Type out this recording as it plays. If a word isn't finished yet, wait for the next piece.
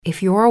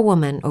If you're a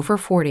woman over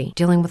 40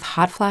 dealing with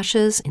hot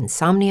flashes,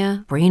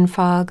 insomnia, brain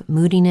fog,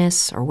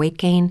 moodiness, or weight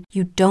gain,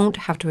 you don't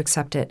have to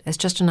accept it as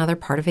just another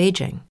part of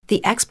aging.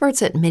 The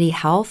experts at MIDI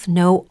Health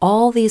know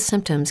all these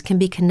symptoms can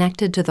be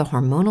connected to the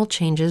hormonal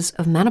changes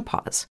of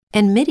menopause.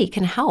 And MIDI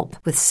can help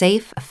with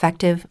safe,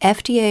 effective,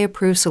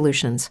 FDA-approved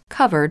solutions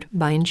covered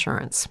by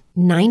insurance.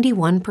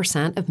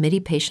 91% of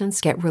MIDI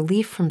patients get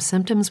relief from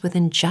symptoms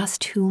within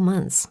just 2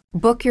 months.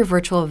 Book your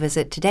virtual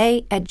visit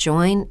today at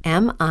joinmidi.com.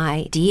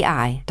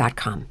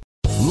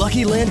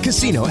 Lucky Land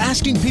Casino,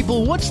 asking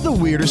people, what's the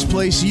weirdest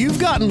place you've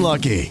gotten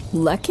lucky?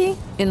 Lucky?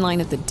 In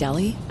line at the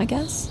deli, I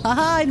guess?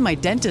 Aha, in my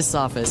dentist's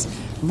office.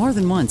 More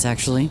than once,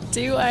 actually.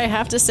 Do I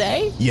have to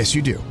say? Yes,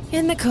 you do.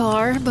 In the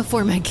car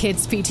before my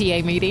kids'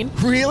 PTA meeting.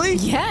 Really?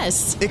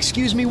 Yes.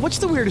 Excuse me, what's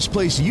the weirdest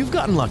place you've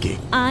gotten lucky?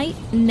 I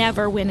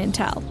never win and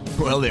tell.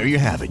 Well, there you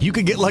have it. You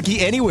can get lucky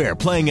anywhere,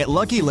 playing at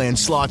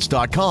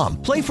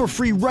LuckyLandSlots.com. Play for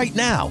free right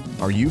now.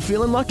 Are you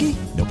feeling lucky?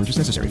 No purchase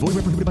necessary. Void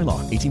where prohibited by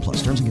law.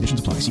 18+. Terms and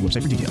conditions apply. See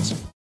website for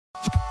details.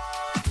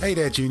 Hey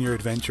there, Junior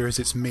Adventurers.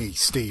 It's me,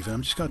 Steve, and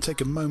I'm just going to take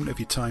a moment of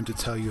your time to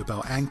tell you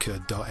about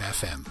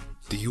Anchor.fm.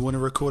 Do you want to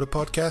record a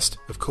podcast?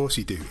 Of course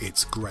you do.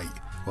 It's great.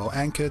 Well,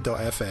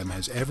 Anchor.fm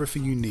has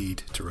everything you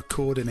need to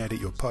record and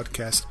edit your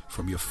podcast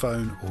from your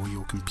phone or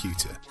your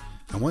computer.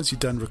 And once you're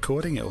done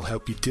recording, it will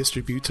help you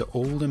distribute to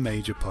all the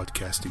major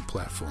podcasting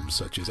platforms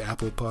such as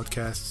Apple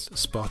Podcasts,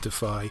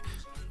 Spotify,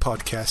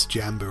 Podcast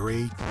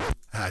Jamboree.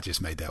 I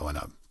just made that one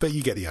up, but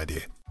you get the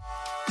idea.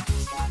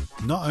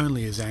 Not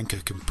only is Anchor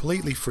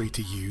completely free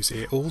to use,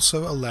 it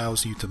also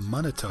allows you to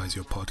monetize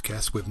your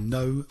podcast with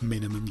no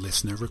minimum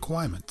listener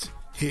requirement.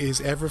 It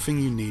is everything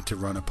you need to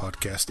run a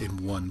podcast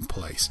in one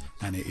place,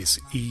 and it is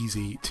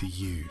easy to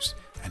use.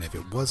 And if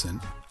it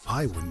wasn't,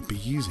 I wouldn't be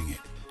using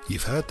it.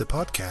 You've heard the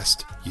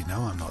podcast, you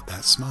know I'm not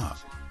that smart.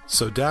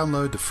 So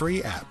download the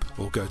free app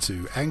or go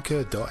to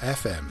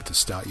Anchor.fm to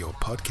start your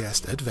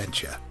podcast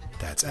adventure.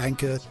 That's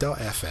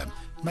Anchor.fm.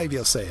 Maybe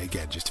I'll say it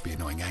again just to be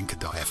annoying,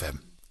 Anchor.fm.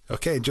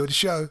 Okay, enjoy the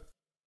show.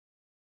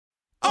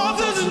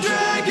 Authors and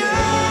Dragons!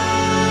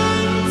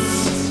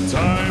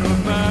 Time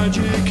of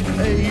magic,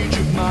 age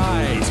of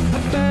might. A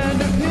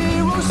band of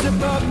heroes step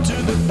up to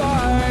the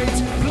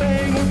fight.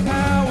 Playing with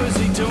powers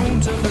they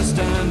don't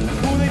understand.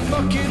 Will they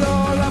fuck it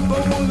all up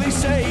or will they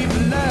save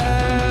the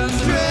land?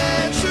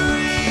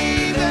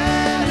 Treachery,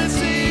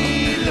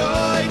 vanity,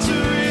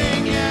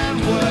 loitering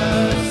and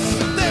worse.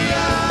 They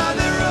are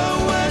their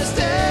own worst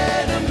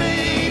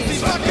enemies.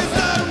 These fuckers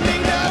don't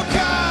need no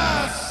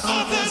cause.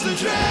 Authors and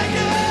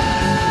Dragons!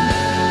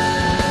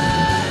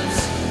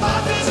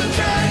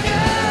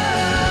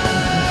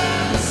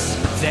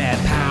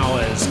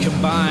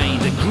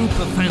 Combined, a group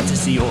of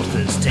fantasy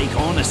authors take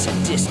on a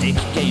sadistic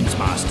games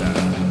master.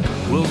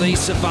 Will they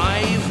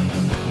survive?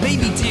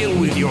 Maybe deal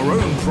with your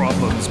own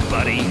problems,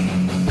 buddy.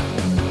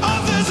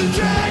 Authors and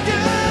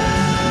Dragons!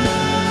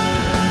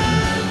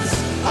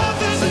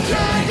 Authors and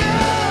Dragons!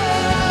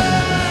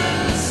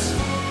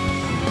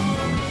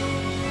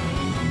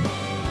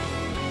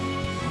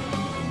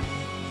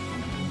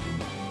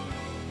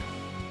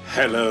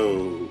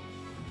 Hello,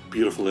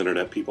 beautiful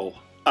internet people.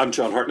 I'm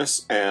John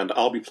Hartness, and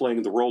I'll be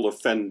playing the role of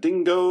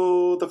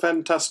Fandingo the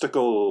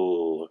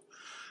Fantastical.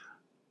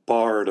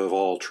 Bard of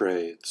all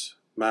trades.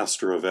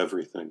 Master of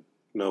everything.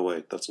 No,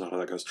 wait, that's not how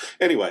that goes.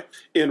 Anyway,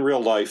 in real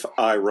life,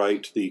 I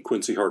write the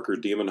Quincy Harker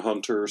Demon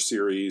Hunter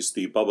series,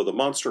 the Bubba the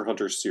Monster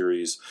Hunter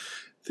series,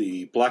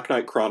 the Black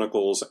Knight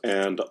Chronicles,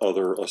 and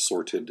other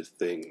assorted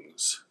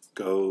things.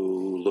 Go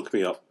look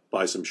me up.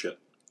 Buy some shit.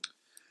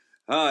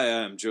 Hi,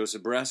 I'm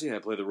Joseph Brassi. I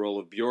play the role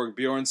of Bjorg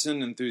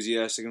Bjornsson,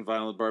 enthusiastic and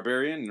violent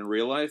barbarian. In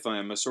real life, I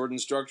am a sword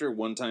instructor,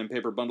 one-time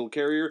paper bundle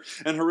carrier,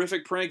 and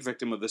horrific prank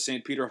victim of the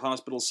St. Peter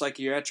Hospital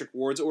Psychiatric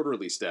Ward's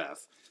orderly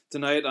staff.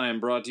 Tonight, I am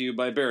brought to you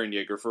by Baron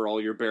Yeager for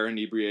all your bear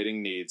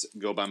inebriating needs.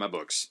 Go buy my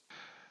books.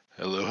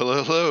 Hello,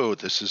 hello, hello.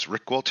 This is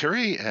Rick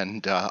Gualtieri,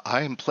 and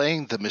I am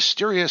playing the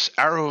mysterious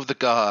Arrow of the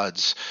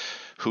Gods,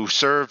 who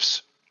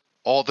serves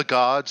all the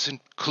gods,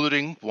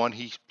 including one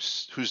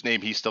whose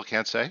name he still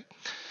can't say.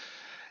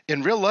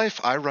 In real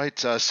life, I write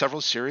several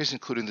series,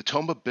 including the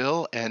Tome of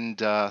Bill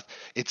and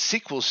its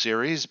sequel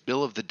series,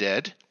 Bill of the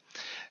Dead.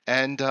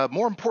 And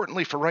more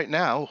importantly for right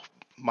now,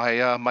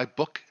 my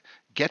book,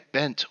 Get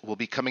Bent, will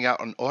be coming out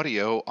on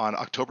audio on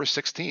October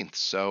 16th.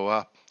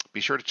 So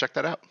be sure to check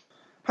that out.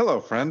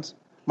 Hello, friends.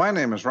 My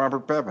name is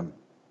Robert Bevan.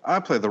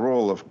 I play the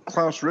role of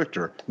Klaus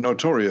Richter,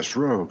 notorious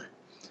rogue.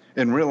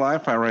 In real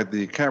life, I write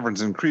the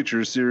Caverns and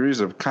Creatures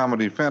series of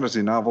comedy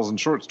fantasy novels and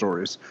short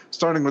stories,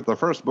 starting with the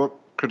first book,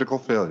 Critical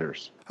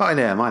Failures. Hi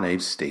there, my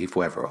name's Steve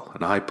Wetherill,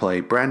 and I play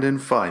Brandon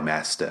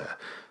Firemaster,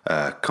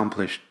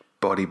 accomplished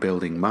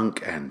bodybuilding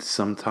monk and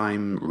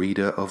sometime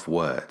reader of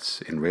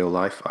words. In real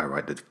life, I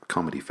write the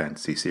comedy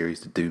fantasy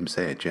series The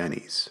Doomsayer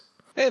Journeys.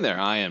 Hey there,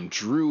 I am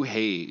Drew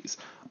Hayes,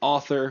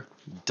 author,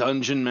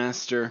 dungeon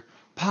master,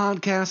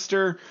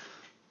 podcaster,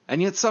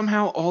 and yet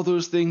somehow all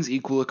those things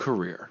equal a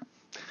career.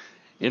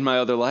 In my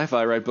other life,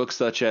 I write books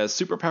such as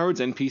Superpowered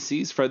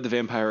NPCs, Fred the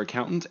Vampire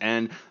Accountant,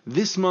 and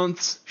this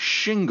month's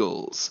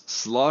Shingles,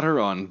 Slaughter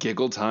on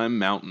Giggle Time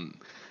Mountain.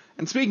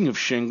 And speaking of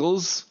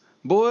shingles,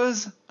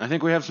 boys, I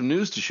think we have some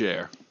news to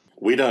share.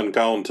 We done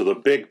gone to the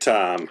big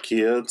time,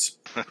 kids.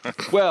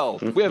 Well,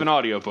 we have an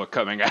audiobook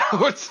coming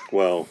out.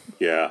 Well,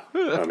 yeah.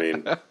 I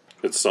mean,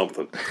 it's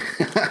something.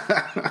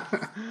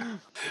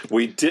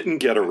 We didn't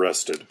get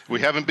arrested. We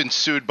haven't been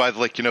sued by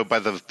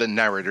the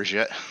narrators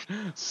yet.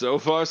 So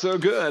far, so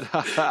good.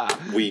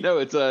 No,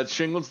 it's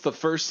Shingles, the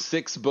first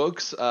 6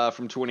 books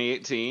from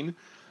 2018.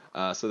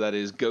 So that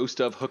is Ghost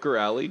of Hooker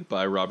Alley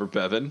by Robert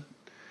Bevan,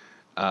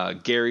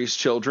 Gary's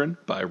Children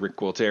by Rick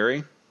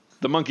Gualtieri,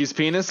 The Monkey's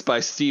Penis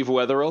by Steve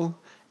Wetherill,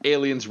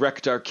 Aliens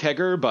Wrecked Our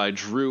Kegger by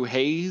Drew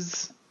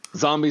Hayes,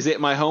 Zombies Ate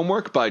My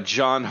Homework by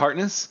John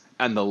Hartness,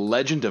 and The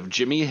Legend of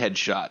Jimmy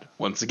Headshot,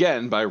 once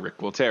again by Rick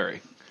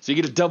Gualtieri. So you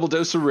get a double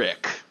dose of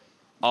Rick,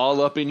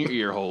 all up in your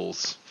ear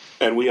holes.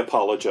 And we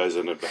apologize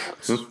in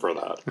advance for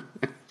that.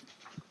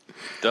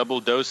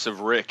 Double dose of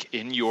Rick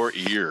in your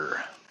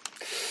ear.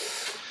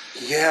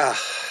 Yeah.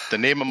 The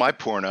name of my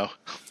porno.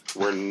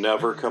 We're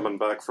never coming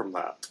back from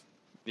that.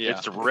 Yeah.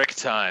 It's Rick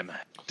time.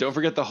 Don't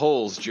forget the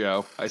holes,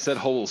 Joe. I said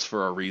holes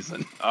for a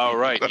reason. Oh,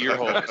 right, ear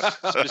holes.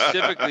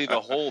 Specifically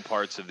the hole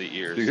parts of the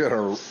ears. You got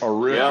a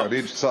Rick on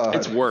each side.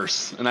 It's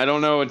worse, and I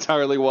don't know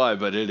entirely why,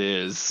 but it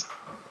is.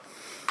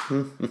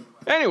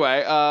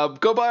 Anyway,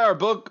 go buy our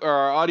book, or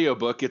our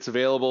audiobook. It's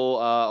available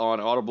on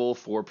Audible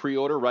for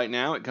pre-order right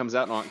now. It comes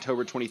out on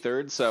October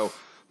 23rd, so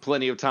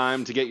plenty of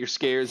time to get your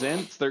scares in.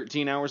 It's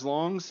 13 hours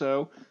long,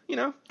 so,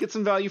 get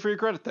some value for your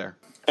credit there.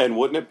 And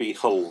wouldn't it be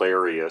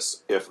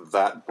hilarious if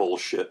that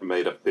bullshit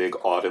made a big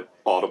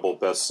Audible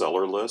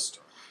bestseller list?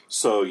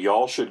 So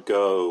y'all should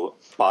go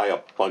buy a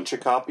bunch of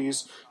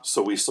copies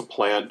so we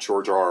supplant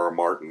George R.R.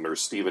 Martin or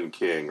Stephen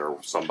King or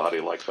somebody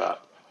like that.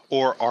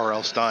 Or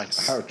R.L. Stein.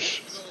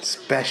 Ouch.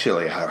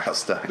 Especially R.L.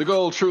 Stein. The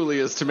goal truly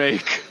is to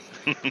make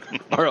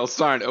R.L.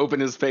 Stein open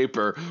his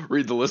paper,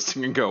 read the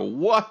listing, and go,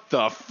 what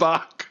the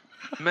fuck?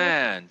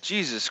 Man,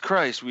 Jesus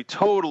Christ, we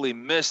totally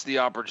missed the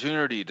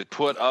opportunity to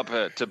put up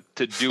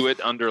to do it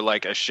under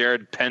like a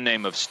shared pen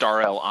name of Star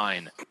L.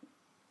 Ein.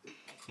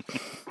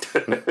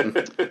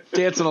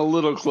 Dancing a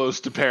little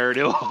close to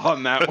parody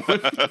on that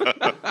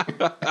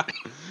one.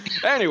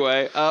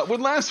 Anyway,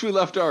 when last we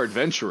left our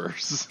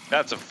adventurers...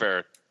 That's a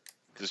fair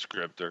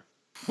descriptor.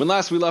 When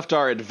last we left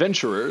our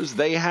adventurers,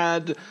 they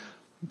had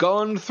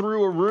gone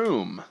through a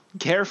room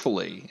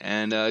carefully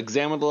and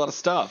examined a lot of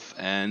stuff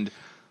and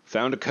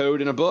found a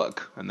code in a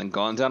book, and then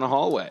gone down a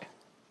hallway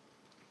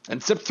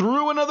and stepped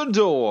through another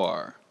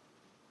door,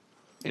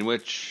 in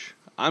which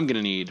I'm going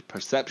to need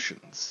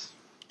perceptions.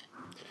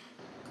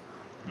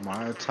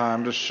 My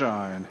time to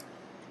shine.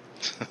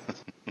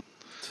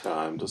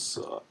 Time to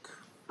suck.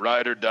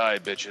 Ride or die,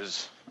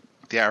 bitches.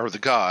 The Arrow of the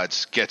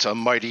Gods gets a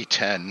mighty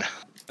 10.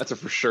 That's a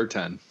for sure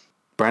 10.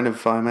 Brandon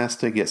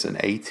Firemaster gets an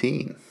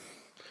 18.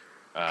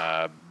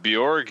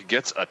 Bjorg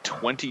gets a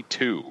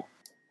 22.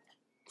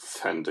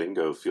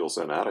 Fandingo feels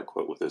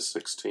inadequate with his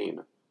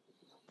 16.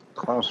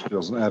 Klaus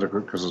feels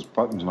inadequate because his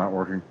button's not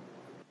working.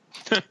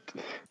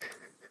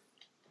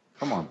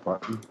 Come on,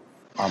 button.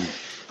 I'm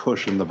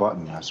pushing the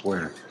button, I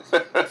swear.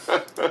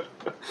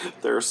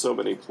 There are so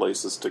many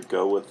places to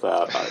go with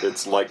that.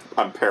 It's like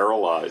I'm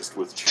paralyzed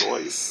with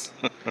choice.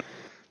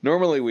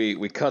 Normally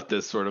we cut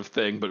this sort of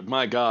thing, but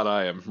my God,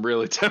 I am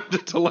really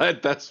tempted to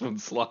let this one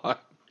slide.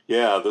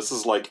 Yeah, this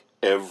is like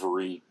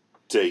every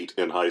date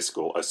in high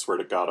school. I swear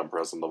to God, I'm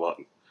pressing the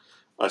button.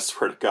 I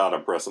swear to God,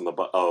 I'm pressing the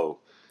button. Oh,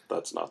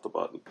 that's not the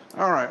button.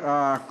 All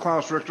right,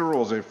 Klaus Richter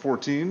rolls a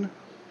 14.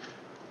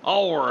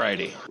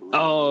 Alrighty.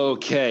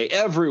 Okay,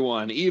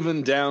 everyone,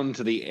 even down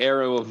to the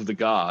Arrow of the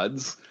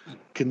Gods,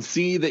 can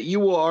see that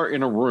you are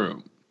in a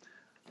room.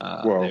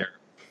 Whoa. There.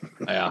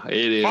 Yeah,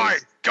 it is. My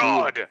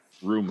God!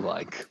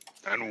 Room-like.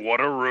 And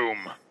what a room.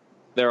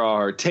 There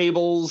are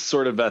tables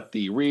sort of at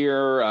the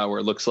rear where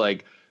it looks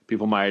like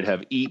people might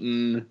have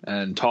eaten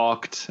and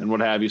talked and what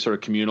have you, sort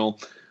of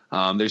communal.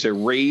 There's a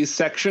raised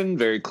section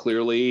very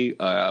clearly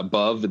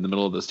above in the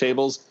middle of those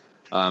tables.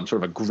 Sort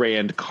of a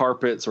grand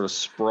carpet sort of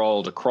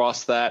sprawled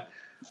across that.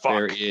 Fuck.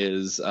 There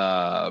is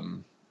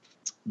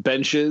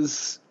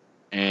benches,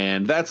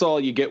 and that's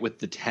all you get with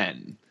the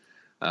 10.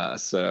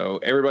 So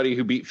everybody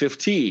who beat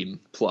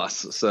 15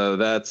 plus. So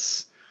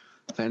that's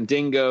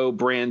Fandingo,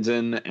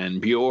 Brandon,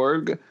 and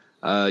Bjorg.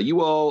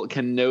 You all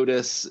can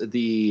notice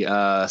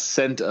the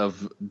scent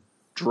of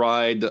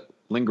dried,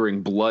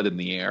 lingering blood in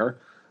the air,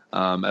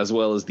 as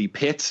well as the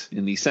pit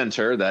in the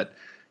center that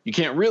you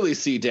can't really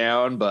see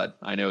down, but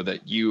I know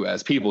that you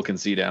as people can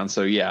see down.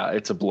 So yeah,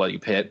 it's a bloody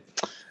pit.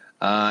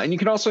 And you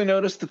can also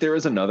notice that there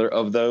is another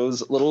of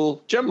those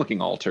little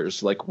gem-looking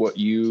altars, like what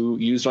you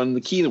used on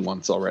the key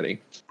once already.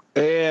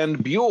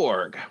 And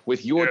Bjorg,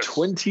 with your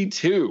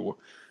 22,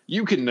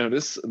 you can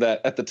notice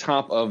that at the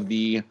top of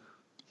the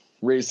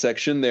raised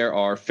section, there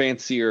are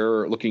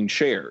fancier-looking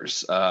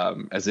chairs,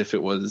 as if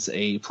it was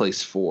a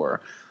place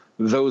for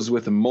those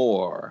with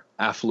more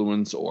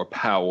affluence or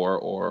power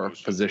or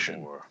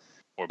position.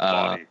 Or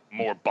body.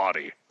 More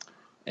body.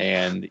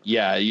 And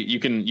yeah, you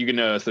can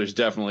notice there's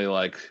definitely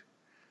like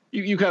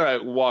You kind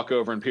of walk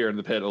over and peer in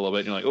the pit a little bit,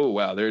 and you're like, oh,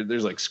 wow,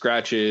 there's like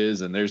scratches,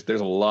 and there's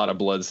a lot of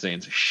blood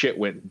stains. Shit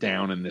went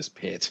down in this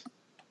pit.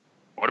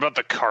 What about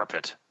the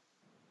carpet?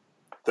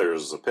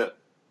 There's a pit.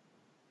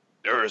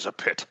 There is a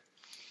pit.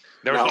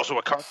 There is also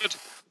a carpet,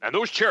 and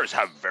those chairs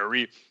have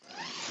very,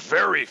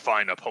 very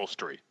fine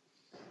upholstery.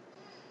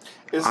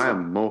 I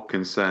am more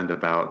concerned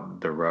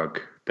about the rug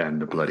than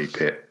the bloody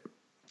pit.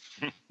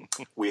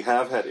 We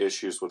have had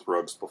issues with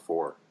rugs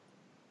before.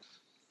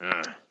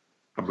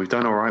 We've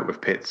done all right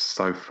with pits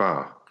so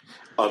far.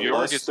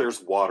 Unless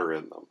there's water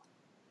in them.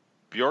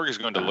 Bjorg is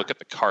going to look at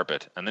the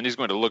carpet, and then he's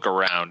going to look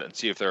around and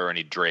see if there are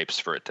any drapes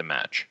for it to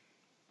match.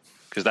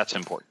 Because that's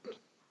important.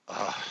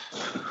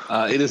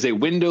 It is a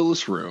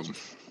windowless room.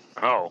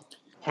 Oh.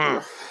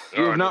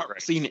 You have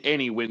not seen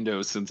any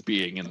windows since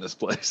being in this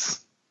place.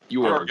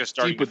 You are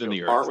deep within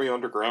the earth. Aren't we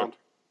underground?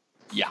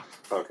 Yeah.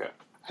 Okay.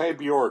 Hey,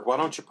 Bjorg, why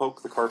don't you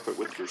poke the carpet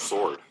with your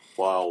sword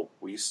while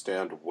we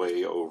stand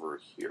way over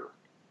here?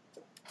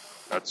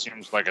 That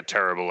seems like a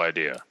terrible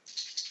idea.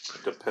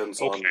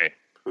 Depends on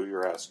who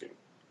you're asking.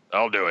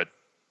 I'll do it.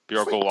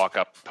 Bjork will walk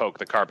up, poke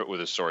the carpet with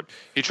his sword.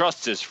 He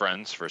trusts his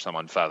friends for some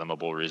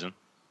unfathomable reason.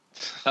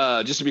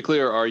 Just to be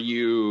clear, are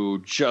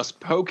you just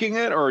poking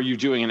it, or are you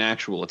doing an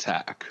actual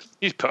attack?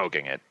 He's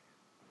poking it.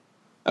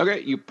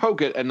 Okay, you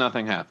poke it and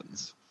nothing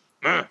happens.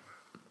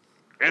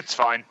 It's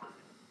fine.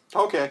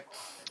 Okay.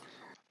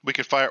 We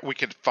could fire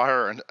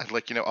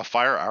a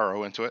fire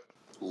arrow into it.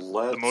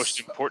 The most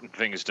important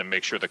thing is to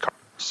make sure the carpet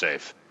is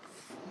safe.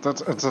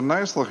 It's a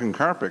nice looking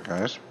carpet,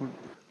 guys.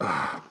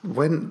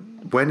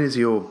 When is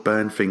your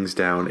burn things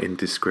down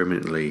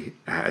indiscriminately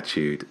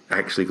attitude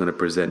actually going to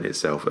present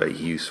itself at a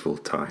useful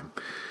time?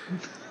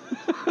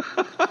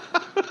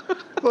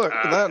 Look,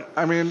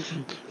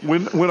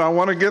 when I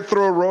want to get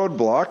through a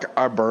roadblock,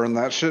 I burn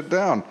that shit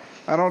down.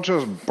 I don't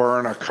just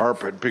burn a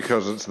carpet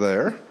because it's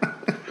there.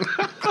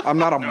 I'm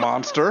not a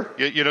monster.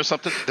 You know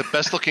something? The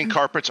best looking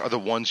carpets are the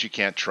ones you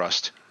can't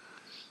trust.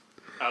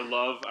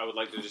 I would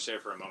like to just say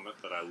for a moment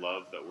that I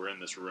love that we're in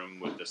this room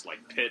with this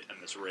like pit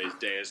and this raised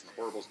dais and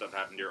horrible stuff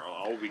happened here.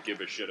 All we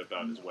give a shit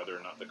about is whether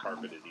or not the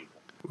carpet is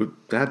evil. We've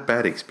had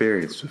bad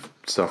experience with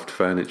soft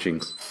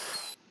furnishings.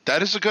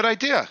 That is a good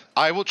idea.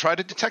 I will try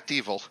to detect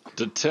evil.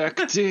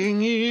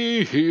 Detecting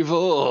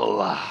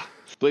evil. I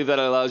believe that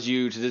allows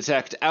you to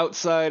detect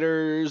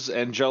outsiders,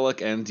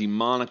 angelic, and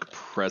demonic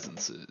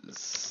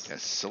presences.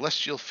 Yes,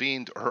 celestial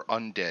fiend or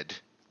undead.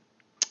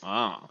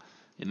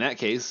 In that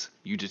case,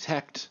 you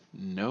detect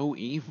no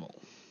evil.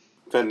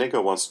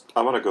 Fandango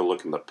I'm going to go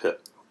look in the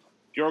pit.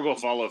 Bjorg will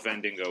follow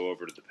Fandango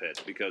over to the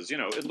pit because,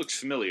 it looks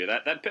familiar.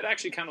 That pit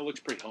actually kind of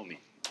looks pretty homey.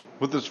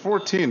 With this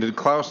 14, did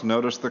Klaus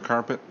notice the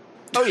carpet?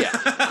 Oh, yeah.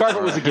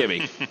 Carpet was a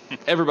gimme.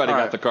 Everybody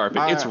got the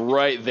carpet. It's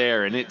right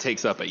there, and it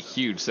takes up a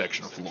huge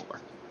section of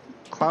floor.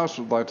 Klaus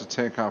would like to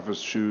take off his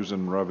shoes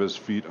and rub his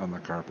feet on the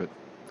carpet.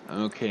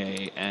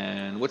 Okay,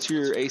 and what's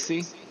your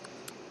AC?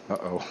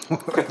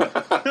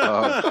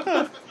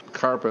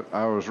 Carpet,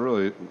 I was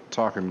really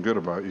talking good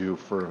about you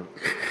for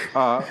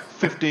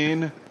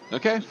 15.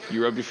 Okay,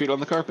 you rub your feet on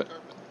the carpet.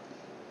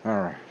 All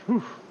right.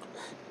 Whew.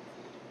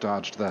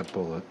 Dodged that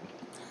bullet.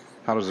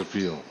 How does it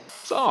feel?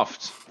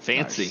 Soft.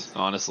 Fancy, nice.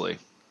 Honestly.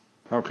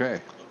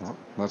 Okay, well,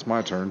 that's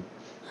my turn.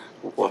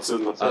 What's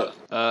in the pit?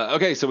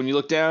 Okay, so when you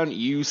look down,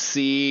 you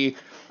see,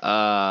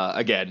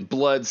 again,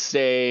 blood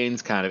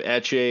stains, kind of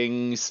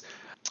etchings,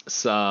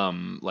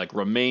 some like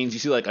remains. You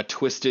see like a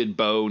twisted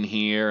bone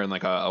here and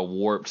like a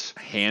warped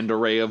hand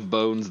array of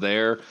bones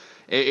there.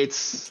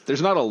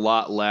 There's not a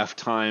lot left.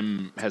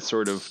 Time has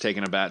sort of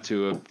taken a bat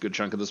to a good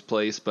chunk of this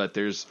place, but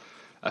there's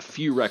a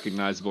few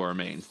recognizable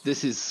remains.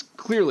 This is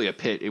clearly a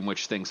pit in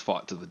which things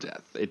fought to the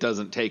death. It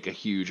doesn't take a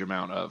huge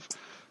amount of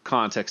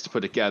context to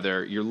put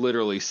together. You're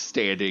literally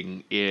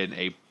standing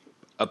in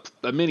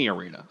a mini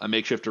arena, a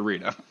makeshift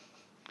arena.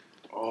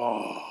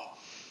 Oh,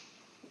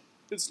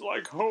 it's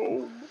like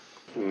home.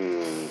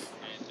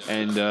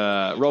 And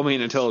roll me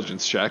an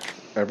intelligence check.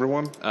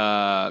 Everyone?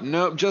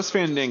 No, just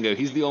Fandango.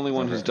 He's the only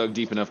one who's dug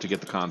deep enough to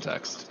get the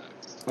context.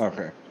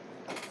 Okay.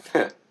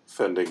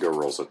 Fandango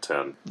rolls a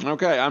 10.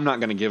 Okay, I'm not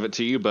going to give it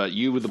to you, but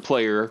you, the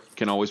player,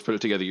 can always put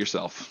it together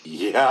yourself.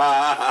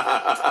 Yeah.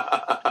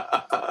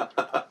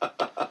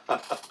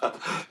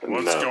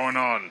 What's going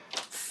on?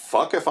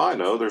 Fuck if I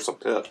know. There's a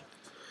pit.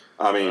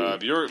 I mean,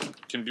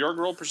 can Bjorg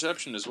roll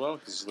perception as well?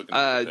 Because he's looking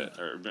at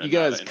the pit. You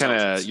guys kind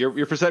of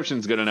your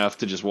perception's good enough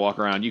to just walk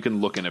around. You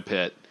can look in a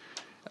pit.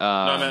 No,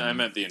 I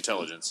meant the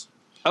intelligence.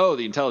 Oh,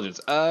 the intelligence.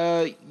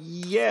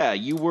 Yeah,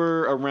 you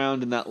were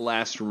around in that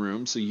last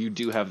room, so you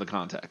do have the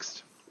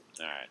context.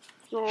 All right.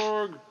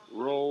 Bjorg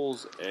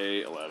rolls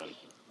a 11.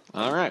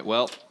 All right.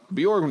 Well,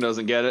 Bjorg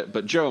doesn't get it,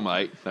 but Joe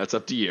might. That's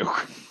up to you.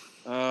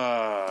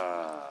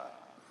 I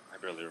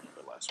barely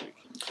remember last week.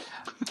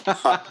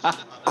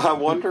 I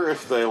wonder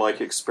if they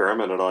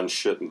experimented on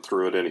shit and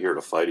threw it in here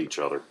to fight each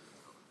other.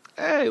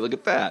 Hey, look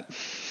at that.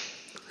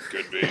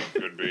 Could be.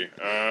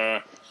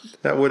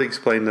 That would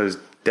explain those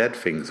dead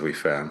things we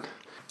found.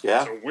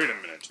 Yeah. So wait a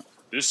minute.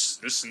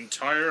 This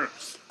entire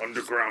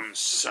underground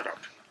setup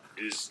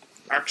is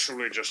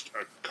actually just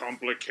a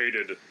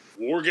complicated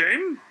war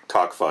game?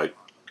 Cockfight.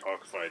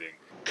 Cockfighting.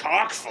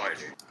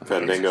 Cockfighting?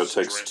 Fandingo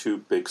takes 2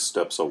 big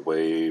steps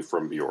away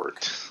from Bjorg.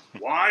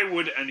 Why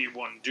would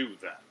anyone do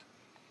that?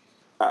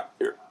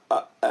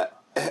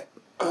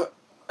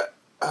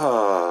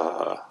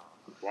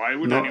 Why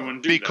would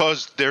anyone do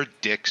because they're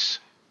dicks.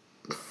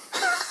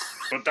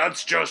 But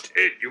that's just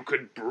it. You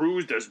could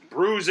bruise. There's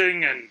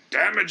bruising and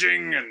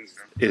damaging and...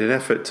 In an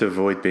effort to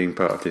avoid being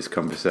part of this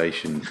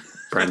conversation,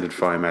 Brandon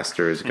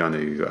Firemaster is going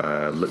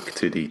to look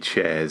to the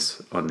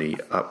chairs on the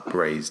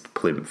upraised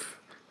plinth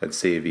and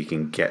see if he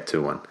can get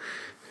to one.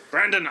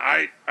 Brandon,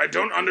 I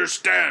don't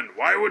understand.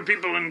 Why would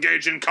people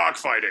engage in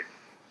cockfighting?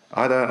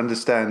 I don't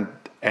understand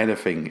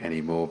anything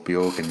anymore,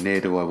 Bjorg, and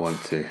neither do I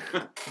want to.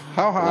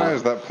 How high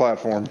is that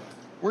platform?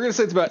 We're going to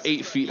say it's about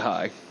 8 feet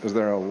high. Is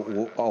there a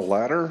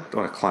ladder? I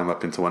want to climb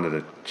up into one of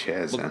the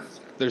chairs now.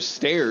 There's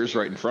stairs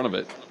right in front of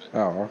it.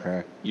 Oh,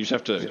 okay. You just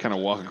have to kind of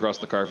walk across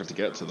the carpet to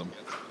get to them.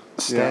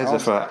 Stairs are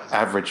for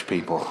average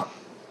people,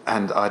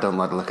 and I don't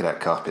like the look of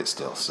that carpet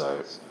still,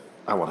 so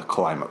I want to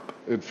climb up.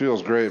 It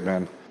feels great,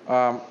 man.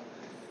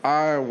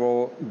 I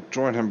will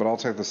join him, but I'll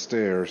take the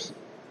stairs.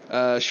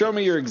 Show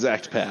me your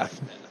exact path.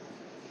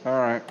 All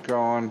right,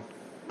 going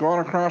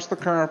across the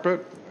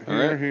carpet.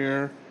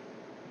 Here,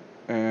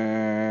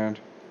 and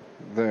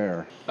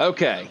there.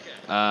 Okay.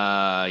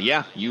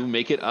 Yeah, you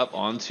make it up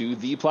onto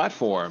the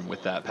platform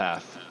with that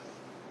path.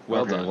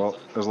 Well done. Well,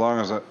 as long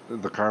as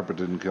the carpet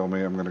didn't kill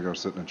me, I'm going to go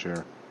sit in a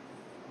chair.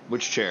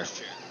 Which chair?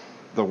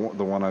 The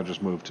one I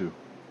just moved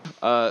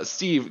to.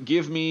 Steve,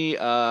 give me,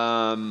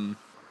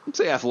 let's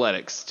say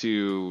athletics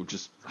to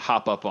just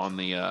hop up on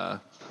the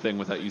thing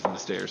without using the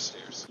stairs.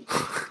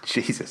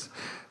 Jesus.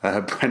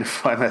 Brandon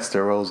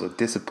Firemaster rolls a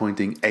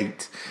disappointing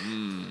 8.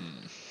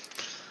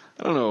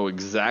 I don't know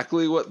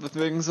exactly what the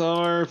things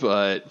are,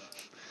 but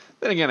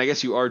then again, I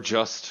guess you are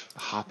just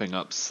hopping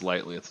up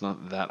slightly. It's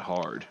not that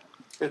hard.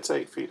 It's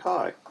 8 feet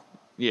high.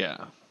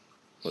 Yeah.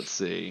 Let's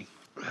see.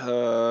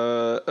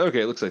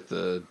 Okay, it looks like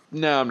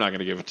No, I'm not going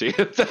to give it to you.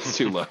 That's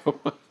too low.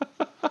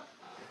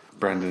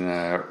 Brandon,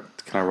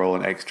 can I roll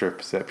an extra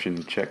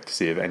perception check to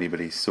see if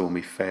anybody saw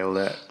me fail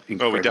that? We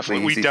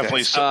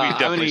definitely saw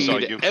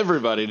you.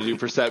 Everybody to do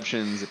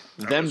perceptions,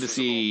 them to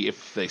see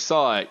if they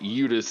saw it,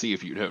 you to see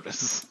if you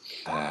notice.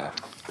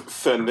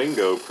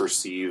 Fandingo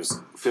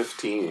perceives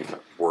 15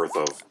 worth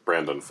of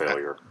Brandon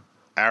failure.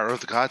 Arrow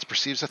of the Gods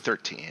perceives a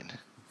 13.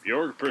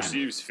 Bjorg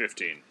perceives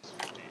 15.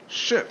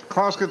 Shit,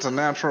 Klaus gets a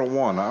natural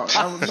 1.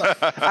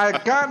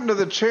 I got into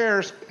the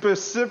chair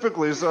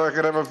specifically so I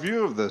could have a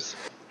view of this.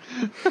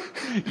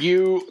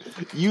 You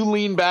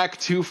lean back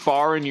too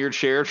far in your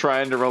chair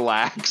trying to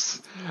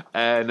relax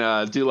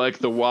and do like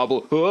the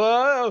wobble.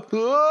 Whoa,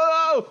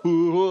 whoa,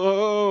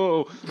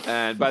 whoa.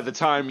 And by the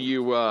time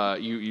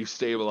you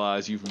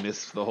stabilize, you've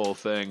missed the whole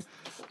thing.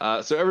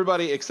 So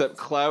everybody except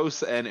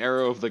Klaus and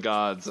Arrow of the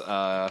Gods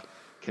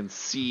can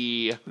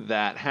see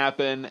that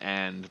happen,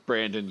 and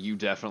Brandon, you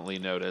definitely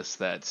notice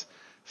that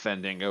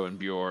Fandingo and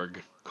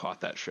Bjorg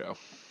caught that show.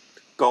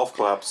 Golf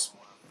claps.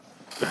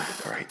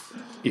 All right.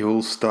 You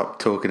all stopped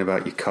talking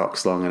about your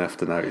cocks long enough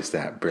to notice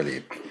that.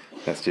 Brilliant.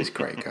 That's just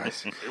great,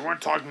 guys. We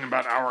weren't talking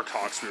about our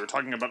cocks. We were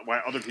talking about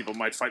why other people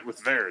might fight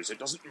with theirs. It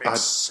doesn't make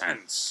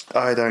sense.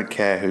 I don't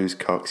care whose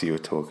cocks you were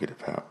talking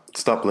about.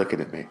 Stop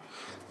looking at me.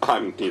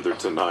 I'm neither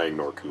denying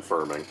nor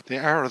confirming. The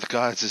Arrow of the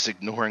Gods is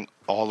ignoring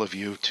all of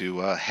you to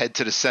head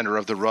to the center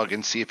of the rug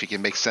and see if he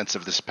can make sense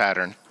of this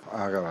pattern.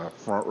 I got a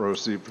front row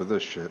seat for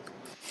this shit.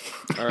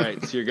 All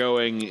right, so you're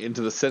going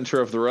into the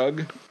center of the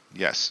rug?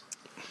 Yes.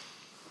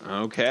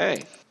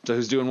 Okay. So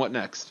who's doing what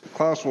next?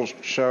 Klaus will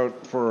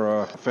shout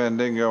for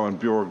Fandingo and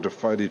Bjorg to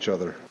fight each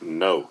other.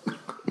 No.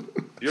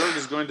 Bjorg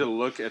is going to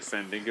look at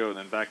Fandingo and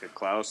then back at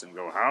Klaus and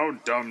go, "How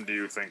dumb do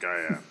you think I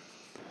am?"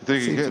 You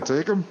think you can't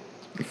take him?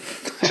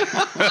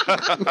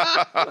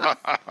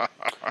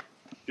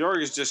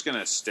 Bjorg is just going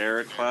to stare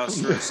at Klaus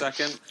for a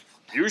second.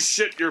 "You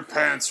shit your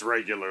pants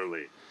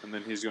regularly." And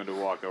then he's going to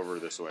walk over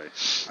this way.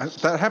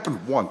 That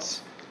happened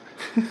once.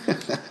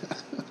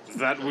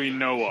 That we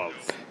know of.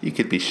 You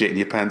could be shitting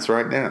your pants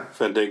right now.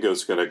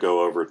 Fandingo's going to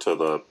go over to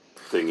the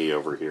thingy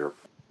over here.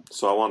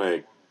 So I want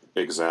to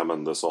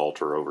examine this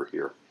altar over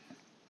here.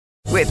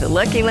 With the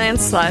Lucky Land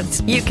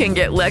Slots, you can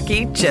get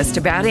lucky just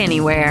about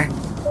anywhere.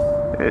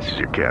 This is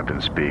your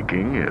captain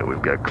speaking.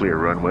 We've got clear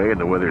runway and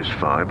the weather's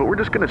fine, but we're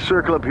just going to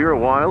circle up here a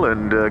while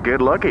and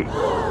get lucky.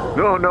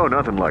 No,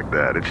 nothing like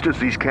that. It's just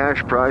these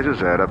cash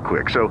prizes add up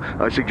quick. So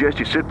I suggest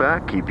you sit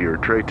back, keep your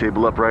tray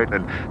table upright,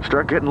 and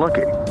start getting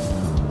lucky.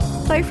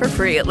 Play for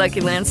free at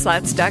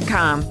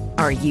LuckyLandSlots.com.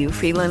 Are you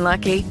feeling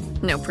lucky?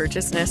 No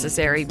purchase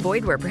necessary.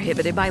 Void where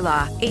prohibited by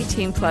law.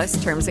 18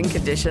 plus terms and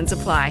conditions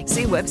apply.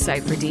 See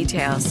website for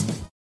details.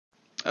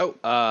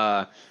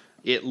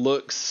 It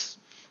looks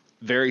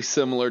very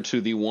similar to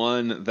the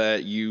one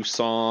that you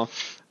saw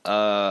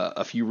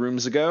a few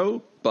rooms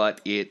ago,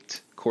 but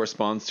it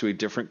corresponds to a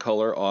different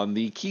color on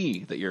the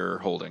key that you're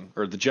holding,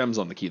 or the gems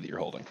on the key that you're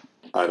holding.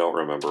 I don't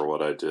remember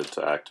what I did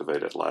to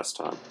activate it last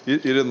time. You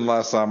didn't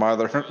last time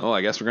either. Oh,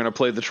 I guess we're going to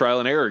play the trial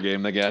and error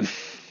game again.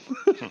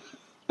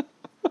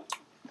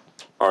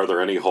 Are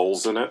there any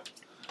holes in it?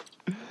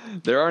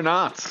 There are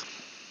not.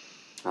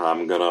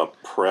 I'm gonna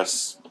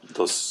press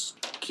the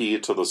key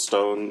to the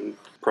stone.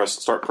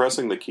 Start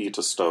pressing the key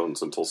to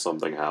stones until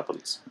something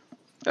happens.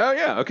 Oh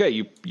yeah, okay.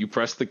 You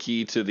press the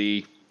key to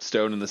the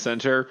stone in the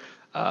center.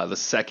 The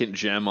second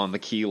gem on the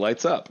key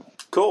lights up.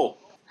 Cool.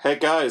 Hey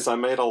guys, I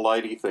made a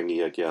lighty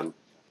thingy again.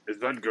 Is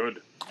that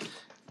good?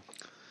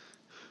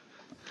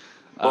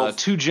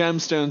 2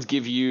 gemstones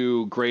give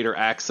you greater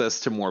access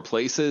to more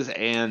places,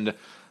 and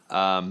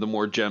the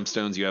more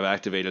gemstones you have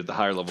activated, the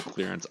higher level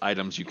clearance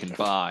items you can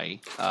buy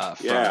from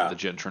the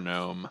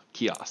Gentronome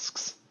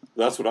kiosks.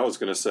 That's what I was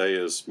going to say,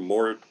 is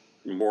more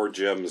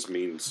gems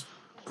means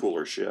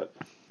cooler shit.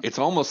 It's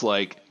almost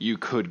like you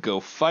could go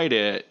fight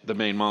the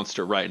main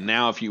monster right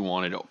now if you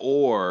wanted,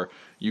 or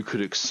you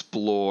could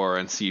explore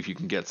and see if you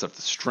can get stuff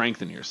to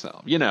strengthen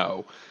yourself. You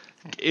know,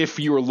 if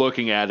you were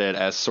looking at it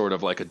as sort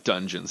of like a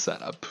dungeon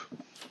setup.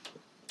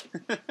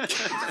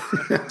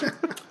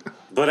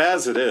 But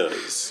as it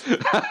is...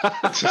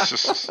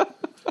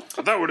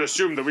 That would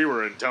assume that we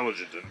were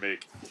intelligent and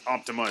make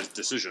optimized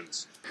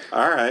decisions.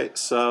 Alright,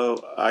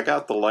 so I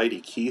got the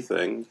lighty key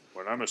thing.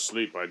 When I'm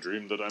asleep, I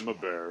dream that I'm a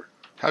bear.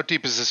 How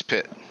deep is this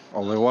pit?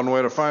 Only one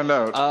way to find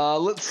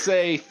out. Let's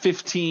say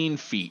 15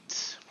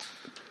 feet.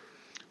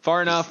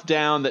 Far enough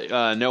down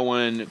that no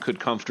one could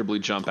comfortably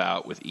jump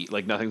out with ease.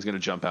 Like, nothing's going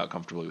to jump out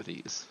comfortably with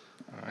ease.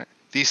 All right.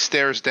 These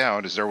stairs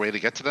down, is there a way to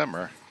get to them,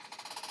 or?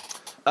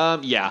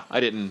 Yeah, I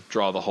didn't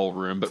draw the whole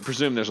room, but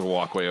presume there's a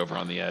walkway over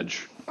on the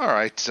edge. All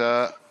right.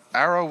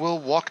 Arrow will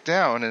walk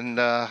down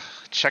and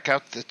check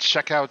out this,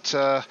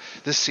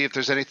 see if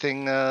there's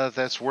anything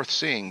that's worth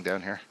seeing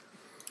down here.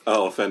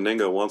 Oh,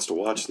 Fandingo wants to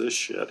watch this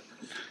shit.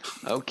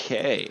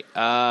 Okay.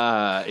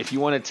 If you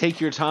want to take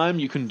your time,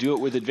 you can do it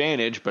with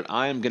advantage, but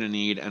I am going to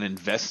need an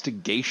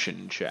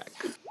investigation check.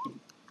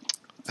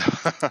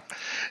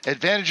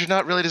 Advantage or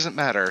not really doesn't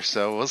matter,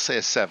 so we'll say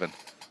a 7.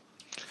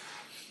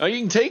 Oh, you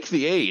can take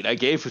the 8. I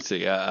gave it to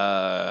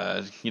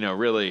you.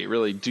 Really,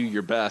 really do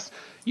your best.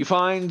 You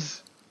find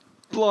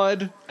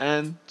blood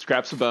and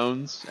scraps of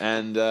bones,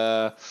 and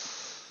a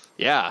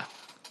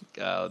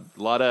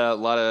lot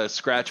of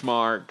scratch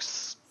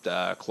marks,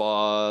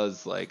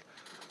 claws, like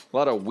a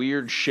lot of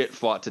weird shit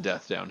fought to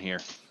death down here.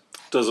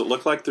 Does it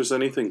look like there's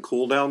anything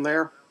cool down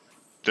there?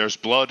 There's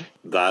blood.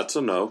 That's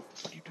a no.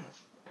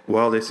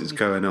 While this is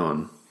going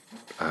on,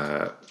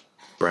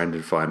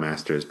 Brandon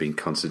Firemaster has been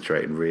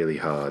concentrating really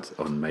hard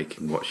on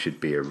making what should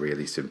be a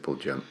really simple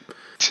jump.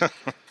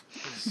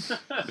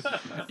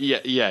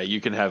 Yeah,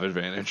 you can have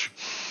advantage.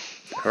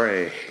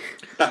 Hooray.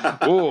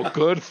 Oh,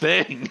 good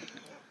thing.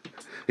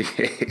 Yeah,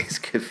 it's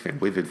a good thing.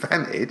 With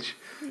advantage,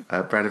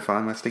 Brandon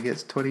Firemaster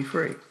gets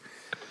 23.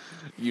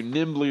 You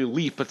nimbly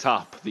leap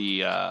atop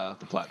the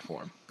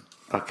platform.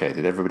 Okay,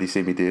 did everybody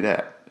see me do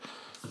that?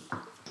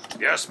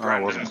 Yes,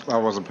 Brandon. I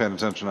wasn't paying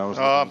attention.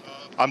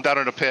 I'm down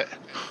in a pit.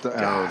 The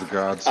Arrow of the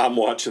Gods. I'm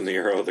watching the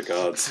Arrow of the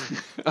Gods.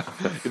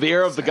 The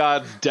Arrow of the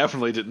Gods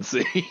definitely didn't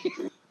see.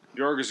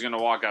 Jorg is going to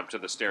walk up to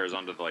the stairs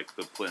onto the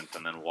plinth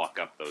and then walk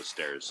up those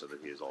stairs so that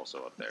he is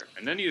also up there.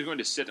 And then he is going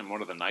to sit in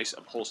one of the nice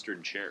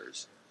upholstered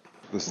chairs.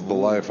 This is the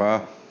life,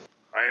 huh?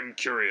 I am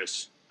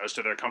curious as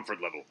to their comfort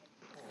level.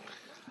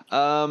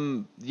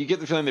 You get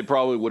the feeling they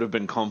probably would have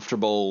been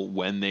comfortable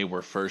when they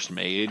were first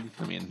made.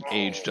 I mean,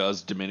 age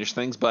does diminish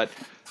things, but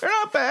they're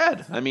not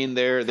bad. I mean,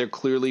 they're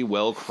clearly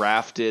well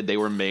crafted. They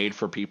were made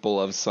for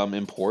people of some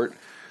import.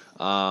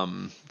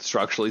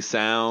 Structurally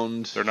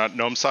sound. They're not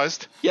gnome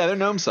sized? Yeah, they're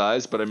gnome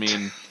sized, but I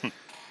mean,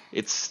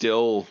 it's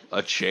still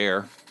a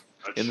chair.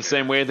 In the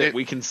same way that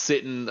we can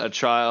sit in a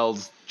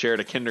child's chair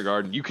at a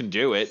kindergarten, you can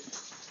do it.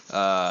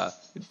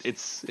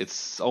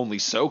 It's only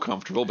so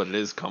comfortable, but it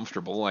is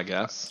comfortable, I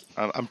guess.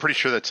 I'm pretty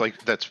sure that's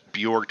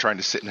Bjorg trying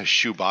to sit in a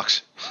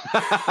shoebox.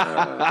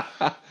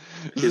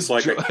 He's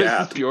like a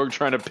cat. Bjorg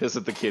trying to piss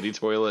at the kiddie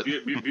toilet.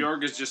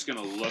 Bjorg is just going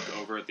to look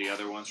over at the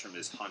other ones from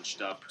his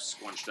hunched up,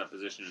 squunched up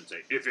position and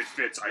say, "If it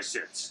fits, I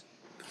sit."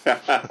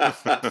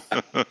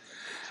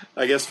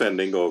 I guess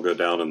Fandingo will go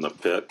down in the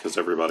pit because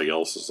everybody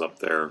else is up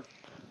there.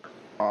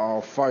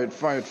 Oh, fight.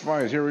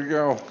 Here we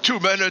go. 2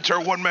 minutes or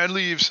 1 man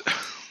leaves.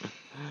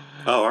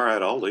 Oh, all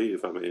right, I'll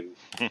leave. I mean,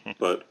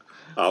 but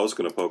I was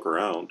going to poke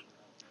around.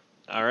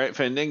 All right,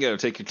 Fandingo,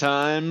 take your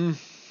time.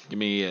 Give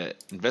me an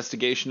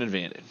investigation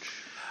advantage.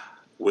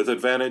 With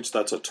advantage,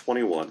 that's a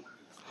 21.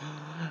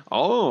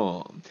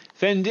 Oh,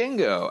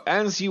 Fandingo,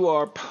 as you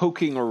are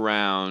poking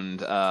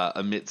around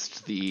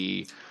amidst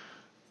the,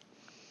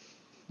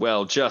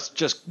 well,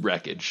 just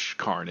wreckage,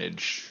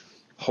 carnage,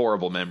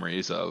 horrible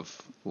memories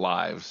of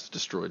lives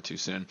destroyed too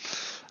soon.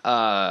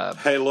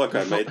 Hey, look,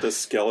 I made this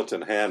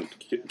skeleton hand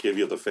give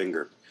you the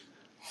finger.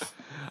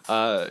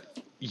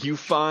 You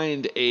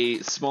find a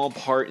small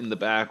part in the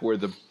back where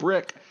the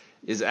brick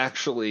is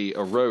actually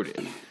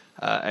eroded.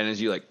 And as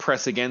you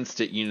press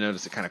against it, you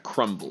notice it kind of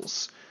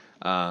crumbles.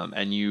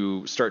 And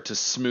you start to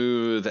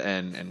smooth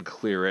and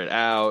clear it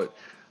out.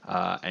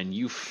 And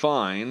you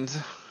find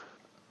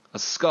a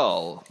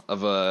skull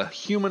of a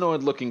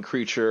humanoid-looking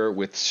creature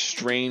with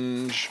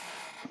strange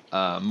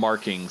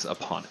markings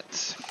upon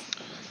it.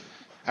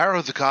 Arrow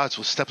of the Gods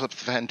will step up to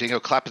Fandango,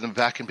 clap in the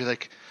back, and be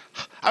like,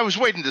 I was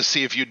waiting to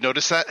see if you'd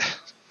notice that.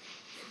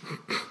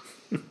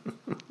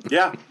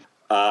 Yeah.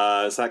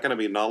 Is that going to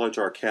be Knowledge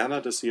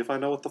Arcana to see if I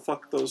know what the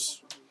fuck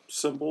those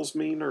symbols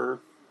mean, or...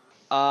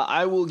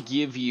 I will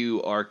give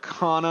you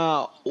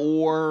Arcana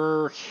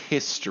or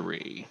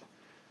History.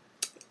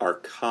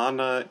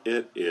 Arcana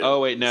it is. Oh,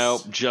 wait, no.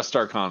 Just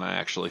Arcana,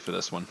 actually, for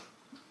this one.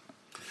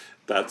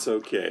 That's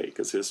okay,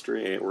 because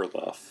History ain't worth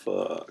a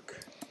fuck.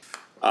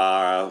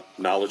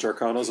 Knowledge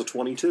Arcana is a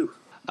 22.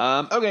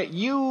 Okay,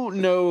 you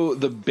know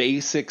the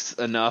basics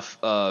enough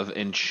of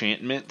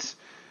enchantment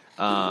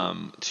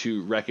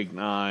to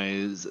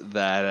recognize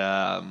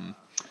that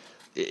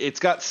it's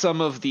got some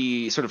of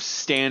the sort of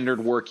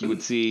standard work you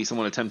would see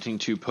someone attempting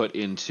to put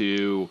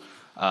into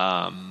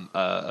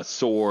a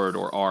sword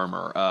or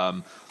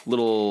armor.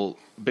 Little,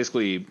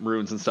 basically,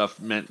 runes and stuff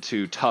meant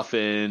to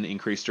toughen,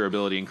 increase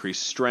durability, increase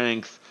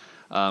strength.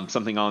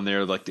 Something on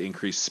there like to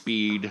increase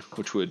speed,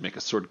 which would make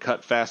a sword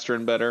cut faster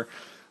and better.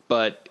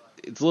 But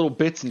it's little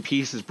bits and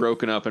pieces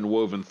broken up and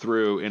woven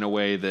through in a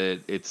way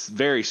that it's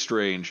very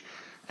strange.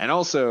 And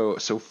also,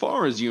 so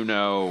far as you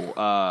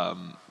know,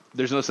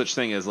 there's no such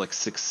thing as like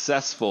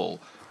successful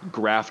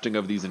grafting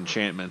of these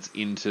enchantments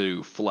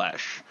into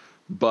flesh.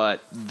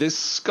 But this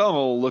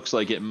skull looks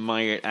like it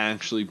might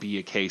actually be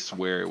a case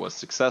where it was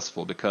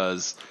successful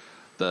because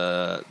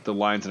the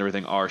lines and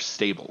everything are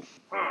stable.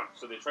 Huh,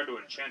 so they tried to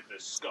enchant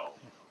this skull.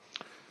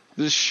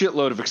 There's a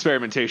shitload of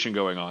experimentation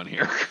going on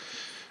here.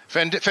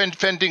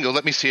 Fandango,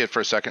 let me see it for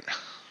a second.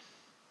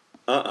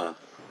 Come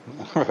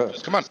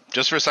on,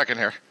 just for a second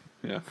here.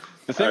 Yeah.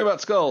 The thing about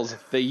skulls,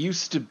 they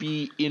used to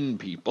be in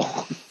people.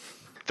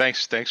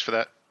 Thanks for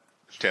that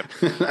tip.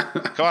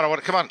 Come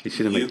on. You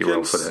should have made you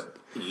roll for that.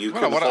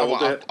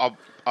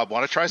 I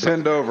want to try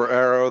something. Bend over,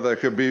 Arrow. That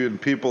could be in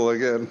people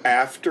again.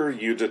 After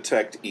you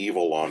detect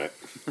evil on it.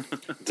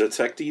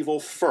 Detect evil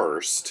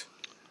first.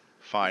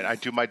 Fine, I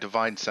do my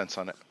divine sense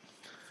on it.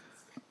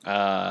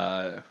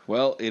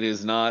 Well, it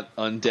is not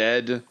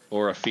undead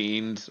or a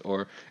fiend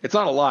or it's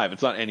not alive.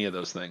 It's not any of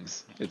those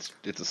things. It's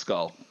a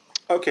skull.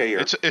 Okay, here.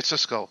 It's a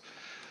skull.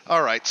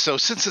 All right. So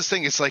since this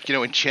thing is like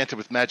enchanted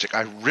with magic,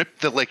 I rip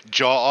the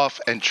jaw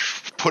off and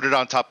put it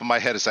on top of my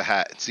head as a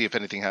hat and see if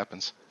anything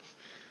happens.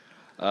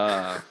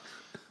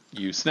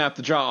 You snap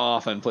the jaw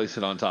off and place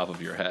it on top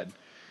of your head.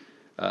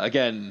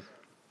 Again,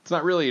 it's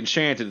not really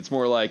enchanted. It's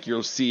more like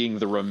you're seeing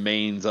the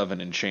remains of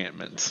an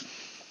enchantment.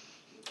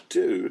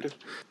 Dude.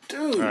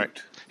 All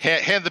right.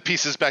 Hand the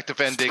pieces back to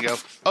Fandango.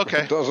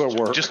 Okay. Doesn't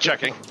work. Just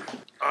checking.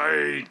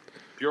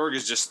 Bjorg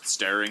is just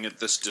staring at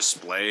this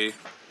display,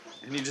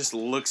 and he just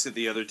looks at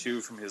the other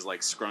two from his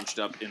scrunched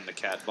up in the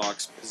cat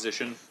box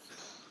position,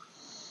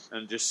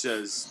 and just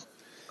says,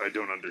 I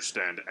don't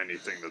understand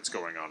anything that's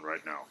going on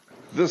right now.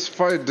 This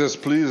fight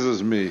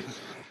displeases me.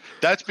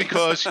 That's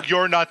because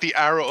you're not the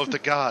Arrow of the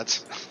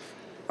Gods.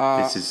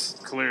 This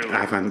is clearly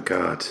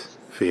avant-garde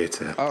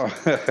theatre.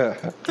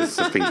 There's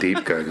something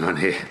deep going on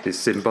here. It's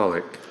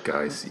symbolic,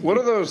 guys. What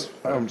are those...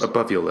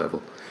 above your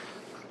level.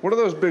 What are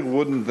those big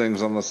wooden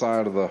things on the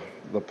side of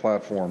the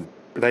platform?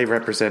 They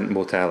represent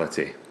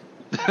mortality.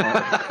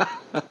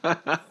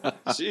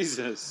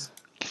 Jesus.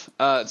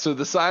 So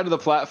the side of the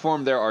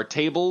platform, there are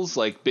tables,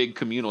 like big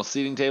communal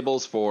seating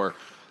tables for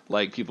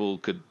people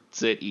could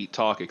sit, eat,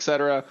 talk,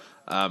 etc.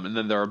 And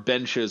then there are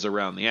benches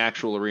around the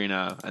actual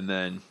arena, and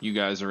then you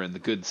guys are in the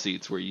good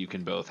seats where you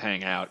can both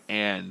hang out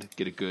and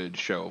get a good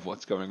show of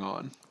what's going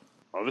on.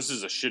 Oh, this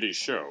is a shitty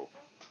show.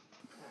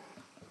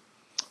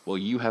 Well,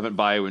 you haven't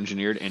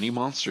bioengineered any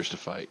monsters to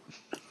fight.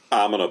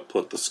 I'm going to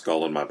put the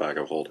skull in my bag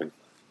of holding.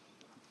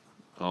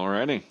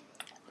 Alrighty.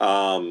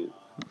 And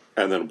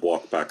then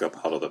walk back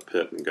up out of the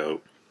pit and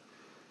go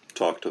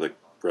talk to the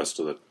rest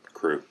of the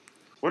crew.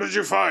 What did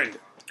you find?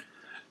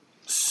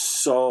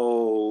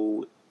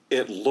 So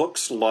it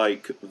looks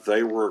like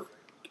they were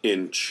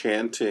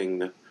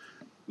enchanting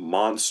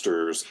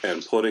monsters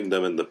and putting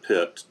them in the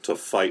pit to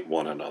fight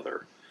one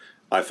another.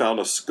 I found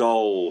a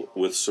skull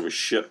with some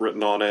shit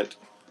written on it,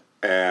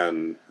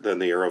 and then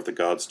the Arrow of the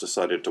Gods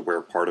decided to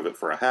wear part of it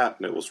for a hat,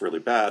 and it was really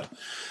bad.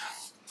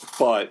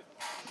 But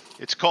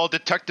it's called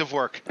detective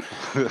work.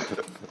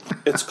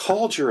 It's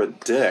called you're a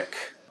dick.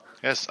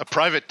 Yes, a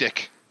private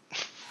dick.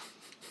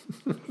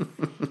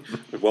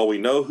 Well, we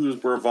know who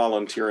we're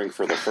volunteering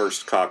for the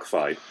first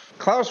cockfight.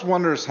 Klaus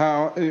wonders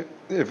how,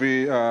 if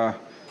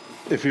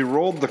he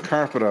rolled the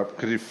carpet up,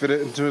 could he fit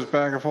it into his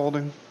bag of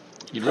holding?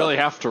 You'd really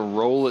have to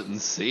roll it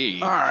and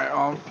see. All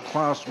right,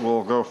 Klaus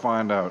will go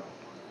find out.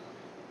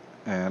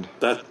 And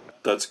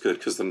that's good,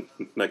 because the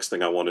next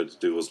thing I wanted to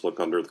do was look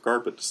under the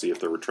carpet to see if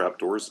there were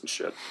trapdoors and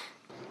shit.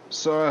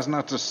 So as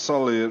not to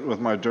sully it with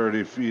my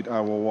dirty feet,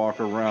 I will walk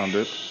around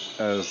it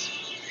as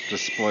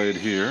displayed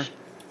here,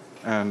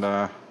 and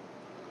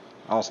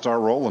I'll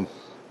start rolling.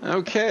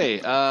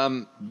 Okay,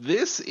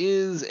 this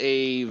is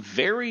a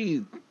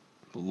very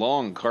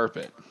long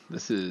carpet.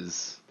 This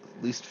is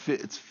At least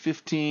it's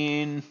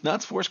 15. No,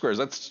 it's 4 squares.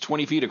 That's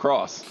 20 feet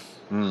across.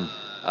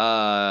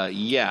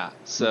 Yeah.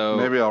 So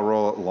maybe I'll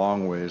roll it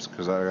long ways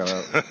because I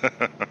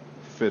gotta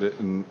fit it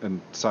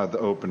inside the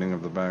opening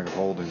of the bag of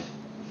holding.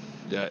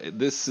 Yeah.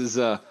 This is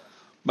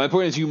my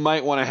point is you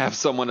might want to have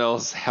someone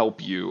else help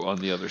you on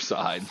the other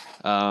side.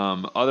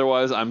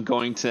 Otherwise, I'm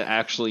going to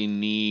actually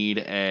need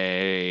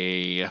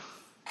a.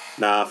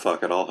 Nah,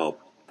 fuck it. I'll help.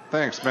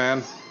 Thanks,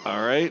 man.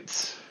 All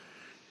right.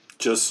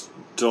 Just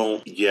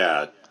don't.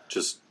 Yeah.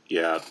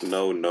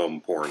 No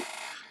gnome porn.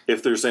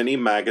 If there's any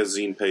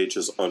magazine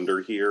pages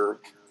under here,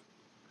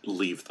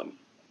 leave them.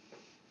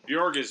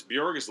 Bjorg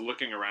is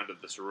looking around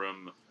at this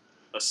room,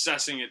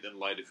 assessing it in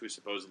light of who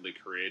supposedly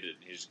created it,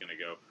 and he's going to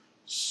go,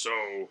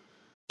 so...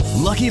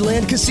 Lucky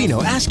Land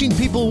Casino, asking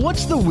people,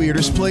 what's the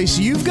weirdest place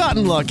you've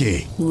gotten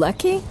lucky?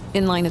 Lucky?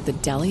 In line at the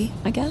deli,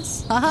 I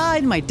guess? Aha,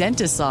 in my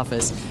dentist's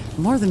office.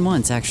 More than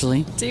once,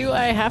 actually. Do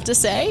I have to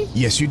say?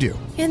 Yes, you do.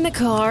 In the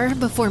car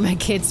before my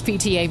kids'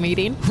 PTA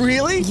meeting.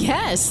 Really?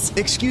 Yes.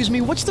 Excuse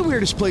me, what's the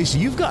weirdest place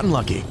you've gotten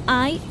lucky?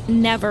 I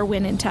never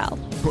win and tell.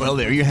 Well,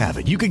 there you have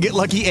it. You can get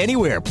lucky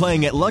anywhere,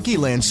 playing at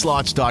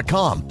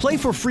LuckyLandSlots.com. Play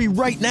for free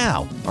right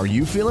now. Are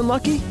you feeling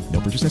lucky? No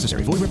purchase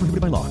necessary. Void where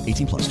prohibited by law.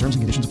 18+. Terms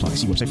and conditions apply.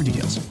 See website for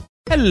details.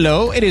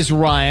 Hello, it is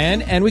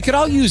Ryan, and we could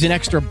all use an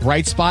extra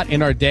bright spot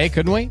in our day,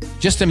 couldn't we?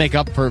 Just to make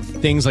up for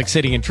things like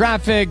sitting in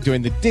traffic,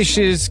 doing the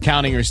dishes,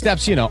 counting your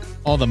steps,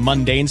 all the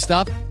mundane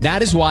stuff.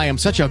 That is why I'm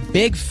such a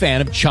big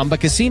fan of Chumba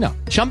Casino.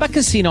 Chumba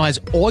Casino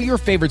has all your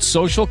favorite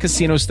social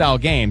casino-style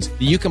games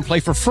that you can play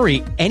for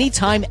free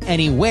anytime,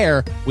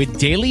 anywhere with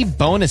daily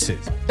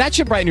bonuses. That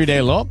should brighten your day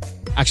a little.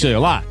 Actually, a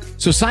lot.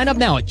 So sign up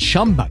now at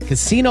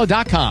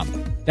ChumbaCasino.com.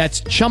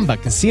 That's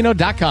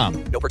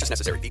ChumbaCasino.com. No purchase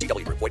necessary.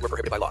 VGW Group. Void where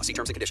prohibited by law. See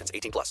terms and conditions.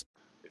 18+.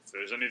 If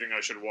there's anything I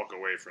should walk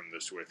away from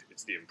this with,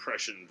 it's the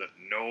impression that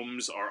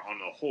gnomes are on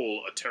the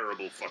whole a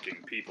terrible fucking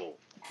people.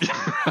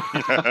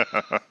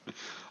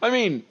 I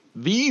mean,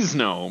 these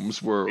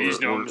gnomes were a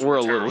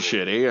little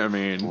shitty. I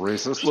mean,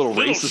 racist. A little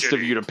racist shitty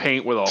of you to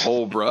paint with a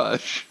whole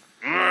brush.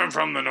 I'm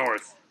from the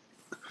north.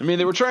 I mean,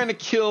 they were trying to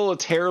kill a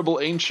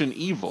terrible ancient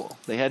evil.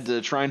 They had to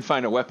try and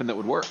find a weapon that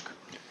would work.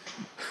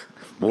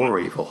 More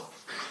evil.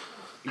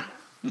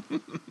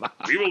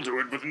 We will do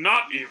it with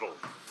not evil.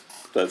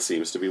 That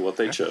seems to be what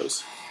they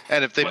chose.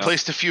 And if they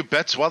placed a few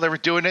bets while they were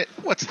doing it,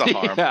 what's the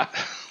harm? Yeah.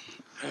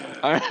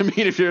 I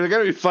mean, if you're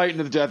going to be fighting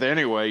to the death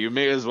anyway, you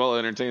may as well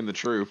entertain the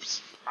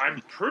troops. I'm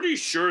pretty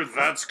sure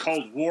that's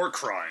called war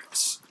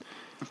crimes.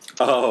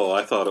 Oh,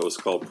 I thought it was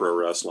called pro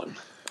wrestling.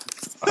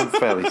 I'm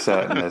fairly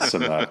certain there's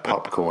some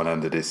popcorn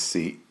under this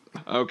seat.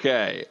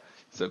 Okay.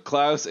 So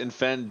Klaus and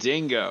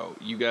Fandingo,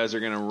 you guys are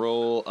going to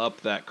roll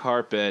up that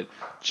carpet.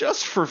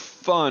 Just for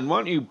fun, why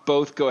don't you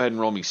both go ahead and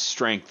roll me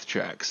strength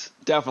checks?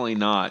 Definitely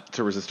not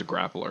to resist a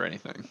grapple or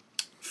anything.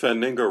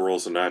 Fandingo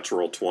rolls a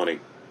natural 20.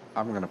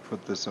 I'm going to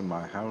put this in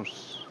my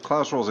house.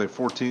 Klaus rolls a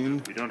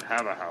 14. We don't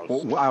have a house.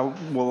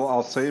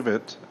 I'll save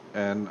it,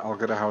 and I'll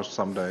get a house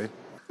someday.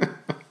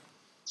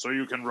 So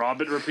you can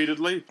rob it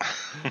repeatedly?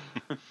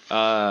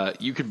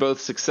 You could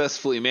both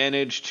successfully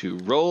manage to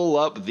roll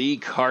up the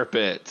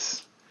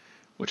carpet,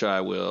 which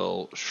I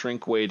will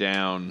shrink way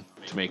down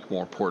to make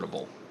more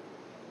portable.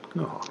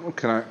 Oh.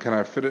 Can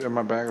I fit it in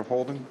my bag of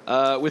holding?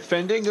 With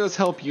Fandingo's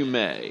help, you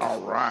may.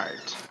 All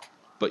right.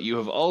 But you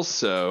have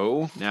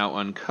also now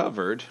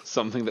uncovered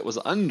something that was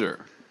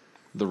under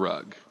the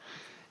rug.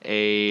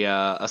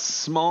 A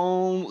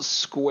small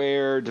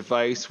square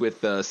device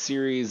with a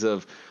series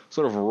of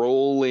sort of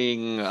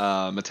rolling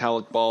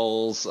metallic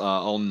balls,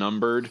 all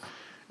numbered,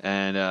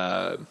 and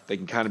they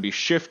can kind of be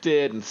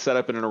shifted and set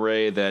up in an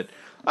array that,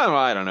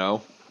 I don't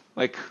know,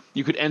 like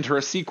you could enter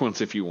a sequence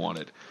if you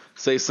wanted.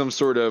 Say some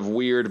sort of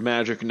weird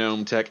magic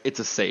gnome tech. It's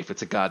a safe.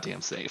 It's a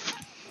goddamn safe.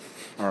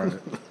 All right.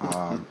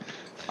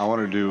 I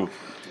want to do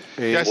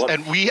yes,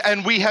 and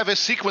we have a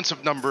sequence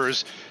of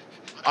numbers.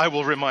 I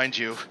will remind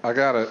you. I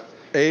got it.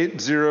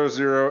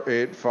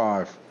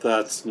 80085.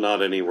 That's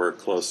not anywhere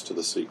close to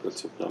the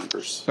sequence of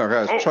numbers. No,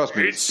 guys, trust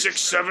me.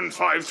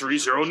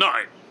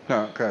 8675309.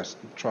 No, guys,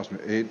 trust me.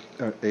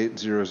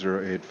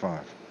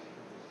 80085.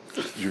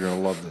 You're gonna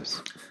love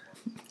this.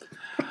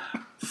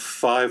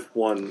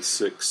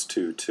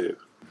 51622.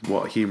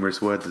 What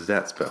humorous word does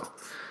that spell?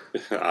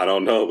 I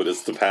don't know, but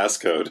it's the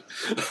passcode.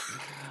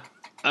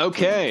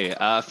 Okay,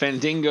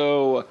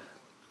 Fandingo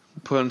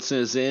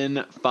punches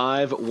in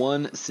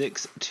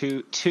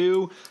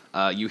 51622.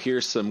 You hear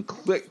some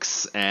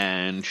clicks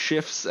and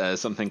shifts as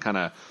something kind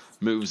of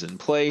moves in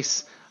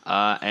place,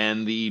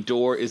 and the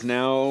door is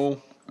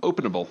now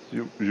openable.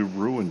 You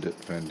ruined it,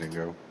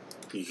 Fandingo.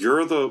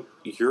 You're the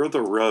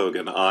rogue,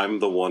 and I'm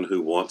the one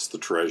who wants the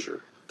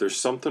treasure. There's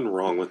something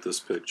wrong with this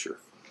picture.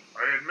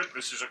 I admit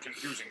this is a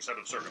confusing set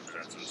of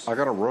circumstances. I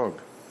got a rug.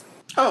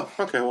 Oh,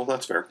 okay, well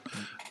that's fair.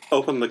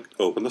 Open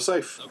the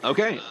safe.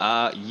 Okay,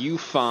 you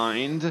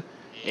find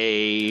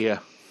a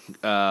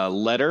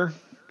letter,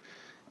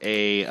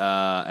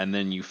 and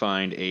then you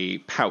find a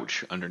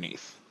pouch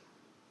underneath.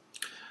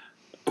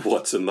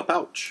 What's in the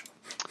pouch?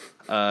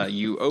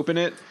 You open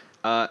it,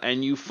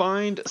 and you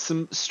find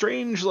some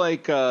strange,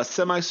 like,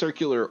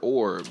 semicircular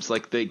orbs.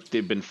 Like,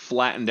 they've been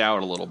flattened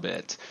out a little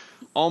bit.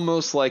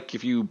 Almost like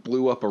if you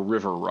blew up a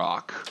river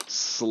rock,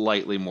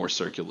 slightly more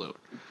circular.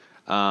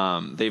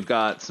 They've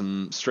got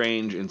some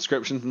strange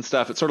inscriptions and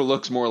stuff. It sort of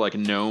looks more like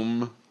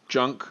gnome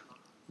junk.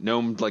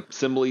 Gnome, like,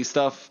 symbol-y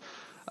stuff.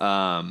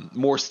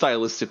 More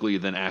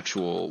stylistically than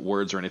actual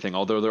words or anything.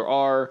 Although there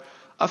are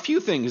a few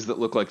things that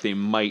look like they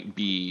might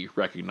be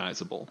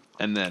recognizable.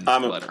 And then the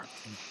letter.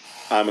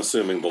 I'm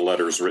assuming the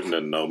letter's written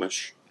in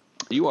Gnomish.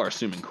 You are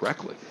assuming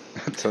correctly.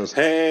 It says,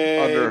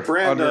 hey,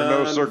 Brandon.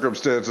 Under no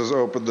circumstances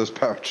open this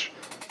pouch.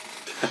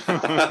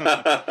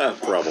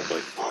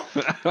 Probably.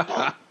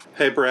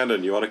 Hey,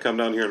 Brandon, you want to come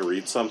down here and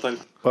read something?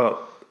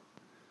 Well,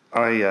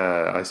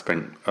 I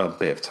spent a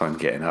bit of time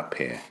getting up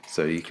here,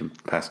 so you can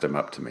pass them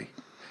up to me,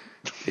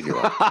 if you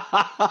like.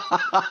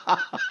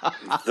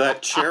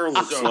 That chair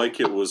looks like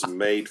it was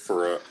made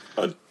for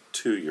a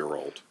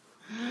 2-year-old.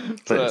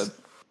 It's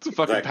a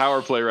fucking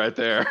power play right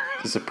there.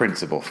 It's a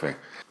principle thing.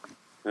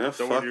 Yeah,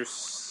 So what you're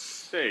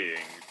saying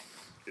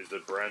is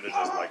that Brandon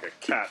is like a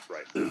cat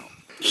right now.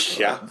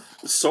 Yeah,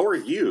 so are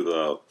you,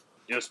 though.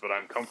 Yes, but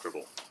I'm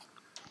comfortable.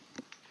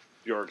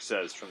 Bjorg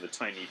says from the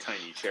tiny,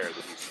 tiny chair that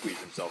he squeezed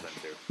himself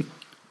into.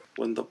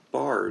 When the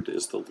bard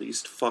is the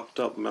least fucked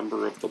up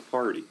member of the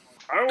party.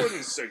 I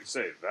wouldn't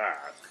say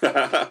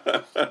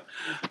that.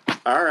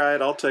 All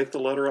right, I'll take the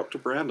letter up to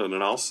Brandon,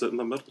 and I'll sit in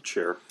the middle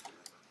chair.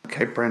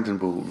 Okay, Brandon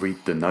will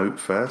read the note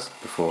first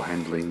before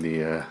handling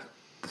the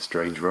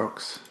strange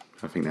rocks.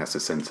 I think that's a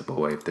sensible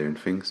way of doing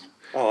things.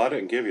 Oh, I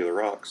didn't give you the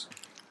rocks.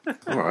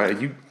 All right,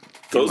 you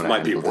Those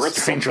might be worth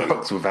strange something.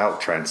 rocks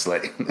without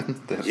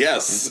translating.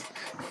 Yes.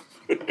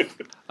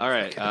 All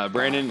right,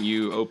 Brandon,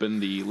 you open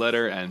the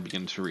letter and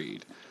begin to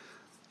read.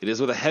 It is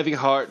with a heavy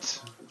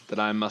heart that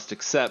I must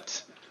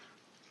accept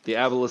the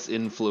Avalus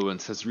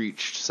influence has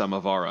reached some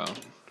of our own.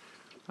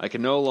 I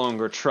can no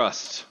longer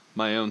trust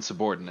my own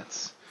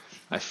subordinates.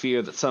 I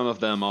fear that some of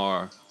them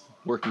are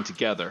working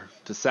together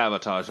to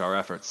sabotage our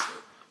efforts,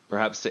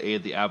 perhaps to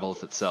aid the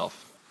Avalus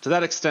itself. To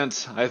that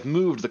extent, I have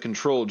moved the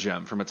control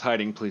gem from its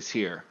hiding place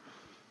here,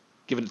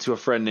 given it to a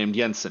friend named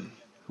Jensen,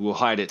 who will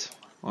hide it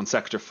on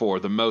Sector 4,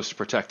 the most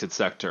protected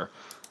sector,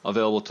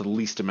 available to the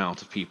least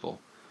amount of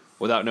people.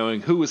 Without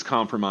knowing who is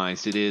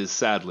compromised, it is,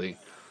 sadly,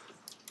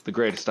 the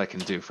greatest I can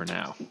do for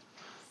now.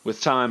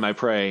 With time, I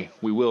pray,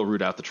 we will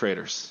root out the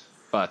traitors.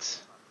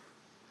 But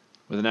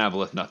with an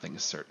Avalith, nothing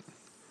is certain.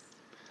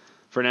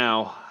 For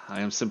now,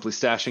 I am simply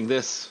stashing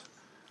this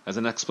as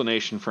an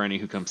explanation for any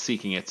who come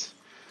seeking it,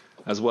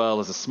 as well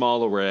as a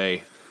small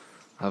array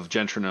of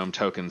Gentronome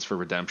tokens for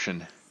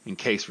redemption, in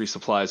case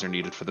resupplies are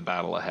needed for the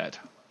battle ahead.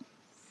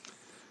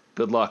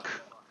 Good luck,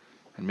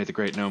 and may the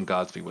great gnome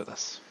gods be with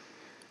us.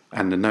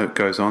 And the note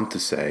goes on to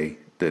say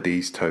that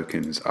these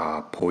tokens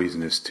are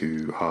poisonous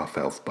to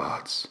half-elf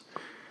bards.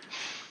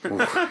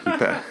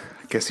 I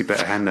guess you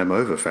better hand them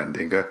over,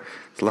 Fandinger.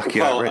 It's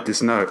lucky I read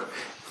this note.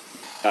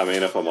 I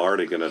mean, if I'm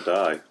already going to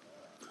die,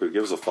 who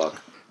gives a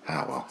fuck?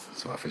 Ah, well,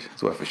 it's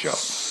worth a shot.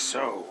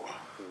 So,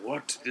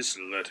 what this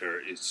letter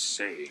is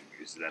saying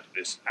is that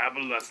this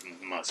Avaleth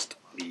must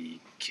be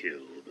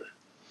killed.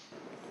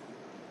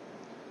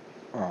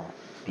 Oh,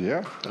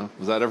 yeah.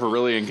 Was that ever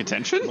really in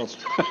contention?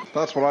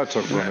 That's what I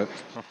took from it.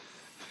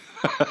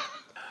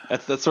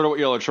 That's sort of what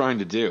y'all are trying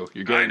to do.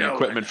 You're getting the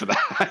equipment for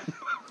that.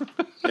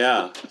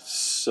 Yeah,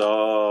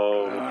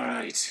 so...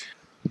 Alright.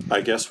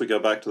 I guess we go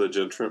back to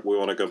the we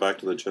want to go back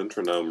to the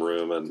Gentronome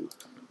room and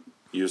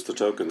use the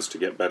tokens to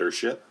get better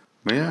shit.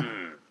 Yeah.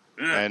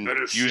 And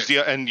use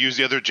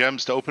the other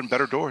gems to open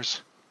better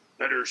doors.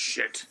 Better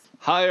shit.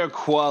 Higher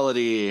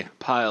quality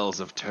piles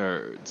of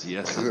turds.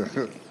 Yes,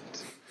 indeed.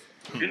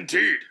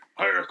 Indeed.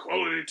 Higher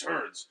quality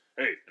turds.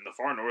 Hey, in the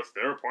far north,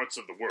 there are parts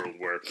of the world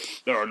where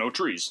there are no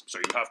trees, so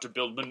you have to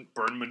burn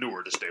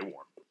manure to stay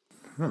warm.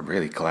 I'm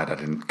really glad I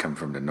didn't come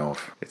from the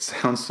north. It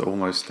sounds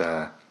almost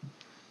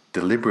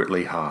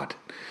deliberately hard.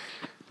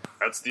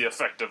 That's the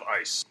effect of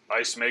ice.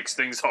 Ice makes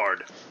things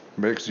hard.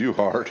 Makes you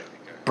hard.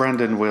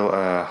 Brandon will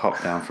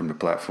hop down from the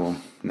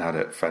platform now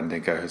that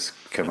Fandinger has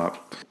come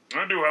up.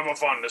 I do have a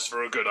fondness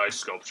for a good ice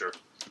sculpture.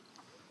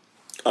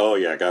 Oh,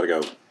 yeah, gotta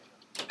go.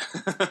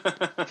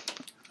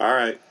 All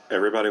right,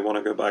 everybody want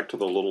to go back to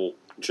the little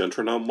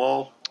Gentronome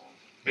mall?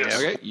 Yes.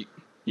 Yeah, okay.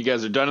 You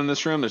guys are done in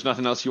this room? There's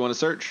nothing else you want to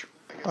search?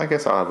 I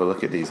guess I'll have a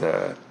look at these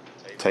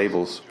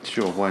tables.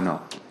 Sure, why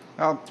not?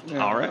 All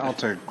right. I'll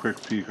take a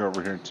quick peek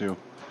over here, too.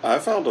 I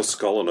found a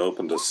skull and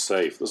opened a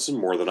safe. This is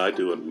more than I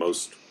do in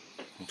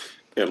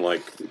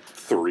like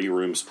 3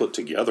 rooms put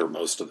together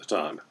most of the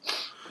time.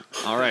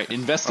 All right,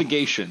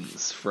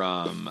 investigations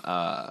from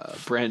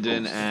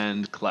Brandon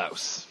and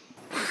Klaus.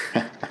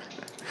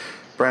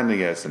 Brandon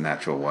gets the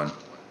natural one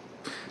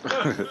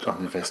on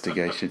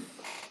investigation.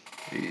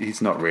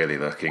 He's not really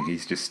looking.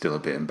 He's just still a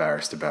bit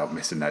embarrassed about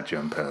missing that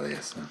jump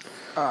earlier. So.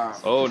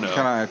 Oh, no.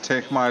 Can I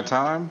take my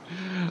time?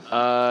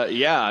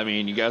 Yeah, I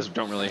mean, you guys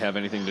don't really have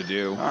anything to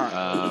do.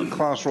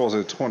 Klaus rolls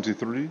at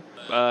 23.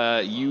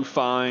 You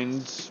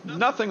find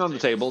nothing on the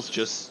tables,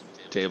 just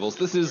tables.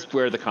 This is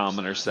where the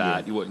commoners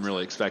sat. You wouldn't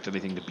really expect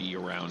anything to be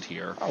around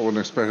here. I wouldn't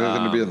expect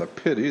anything to be in the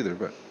pit either,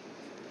 but...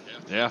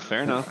 Yeah,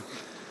 fair enough.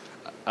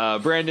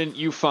 Brandon,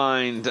 you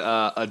find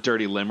a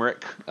dirty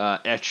limerick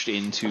etched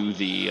into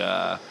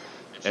the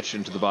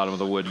bottom of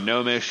the wooden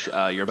gnomish.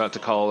 You're about to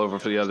call over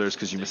for the others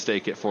because you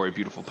mistake it for a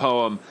beautiful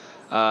poem.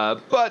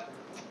 But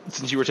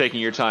since you were taking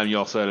your time, you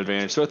also had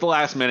advantage. So at the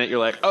last minute, you're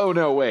like, oh,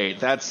 no, wait,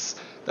 that's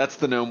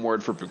the gnome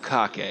word for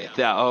bukake.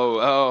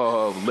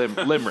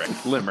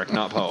 Limerick,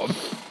 not poem.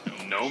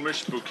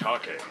 Gnomish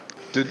bukake.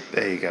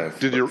 There you go.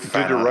 Did you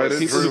write it?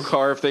 People who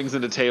carve things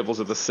into tables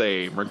are the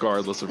same,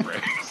 regardless of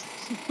race.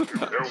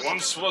 There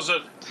once was a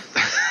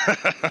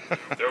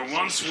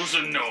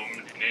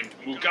gnome named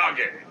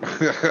Mugage.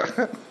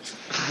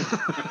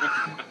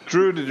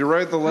 Drew, did you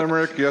write the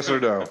limerick? Yes or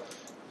no?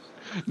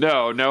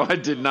 No, I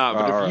did not.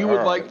 But if you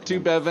would like to,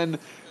 Bevan,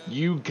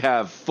 you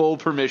have full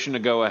permission to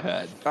go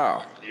ahead.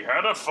 Oh. He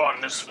had a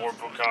fondness for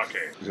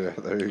bukake. Yeah,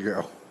 there you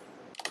go.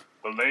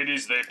 The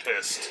ladies they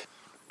pissed,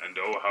 and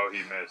oh how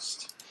he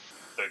missed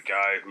the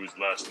guy whose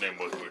last name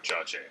was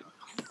Muchache.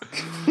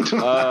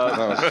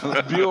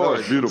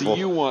 Bjorn, beautiful. Do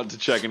you want to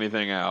check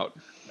anything out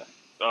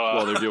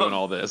while they're doing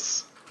all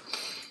this?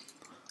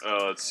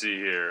 Let's see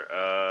here.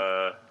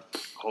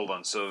 Hold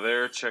on. So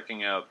they're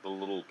checking out the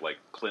little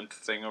plinth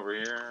thing over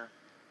here.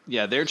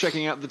 Yeah, they're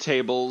checking out the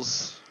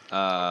tables,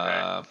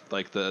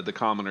 like the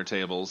commoner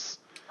tables.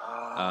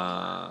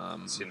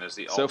 Seen as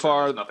the So altar,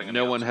 far, there's nothing in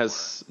no the one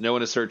has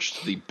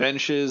searched the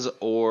benches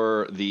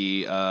or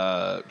the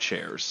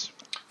chairs.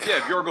 Yeah,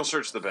 Bjorg will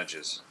search the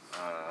benches.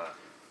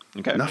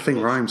 Okay. Nothing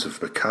rhymes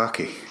with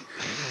Bukake.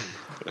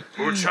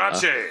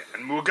 Muchache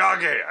and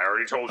Mugage. I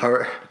already told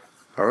you.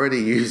 I already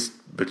used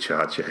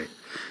Buchache.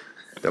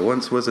 There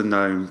once was a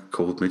gnome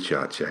called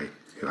Muchache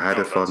who had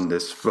a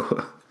fondness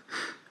for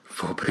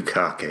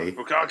Bukake.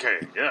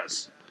 Bukake,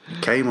 yes.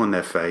 Came on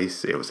their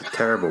face. It was a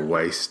terrible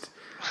waste.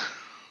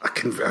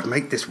 I'd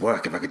make this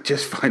work if I could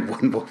just find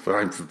one more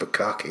rhyme for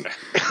Bukake.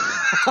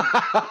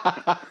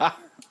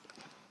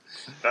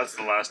 That's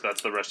the rest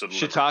of the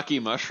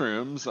Shiitake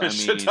mushrooms. I mean,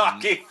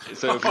 Shiitake.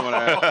 So if you want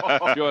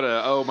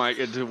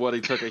to, into what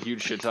he took a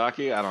huge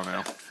shiitake. I don't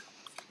know.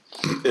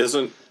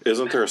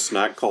 Isn't there a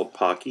snack called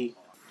Pocky?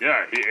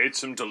 Yeah, he ate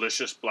some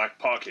delicious black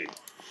Pocky.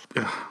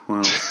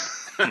 Well,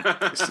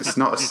 it's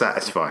not a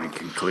satisfying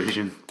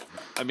conclusion.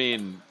 I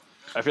mean,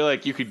 I feel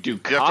like you could do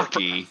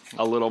cocky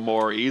a little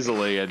more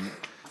easily, and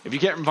if you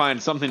can't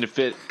find something to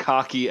fit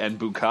cocky and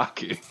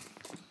bukake.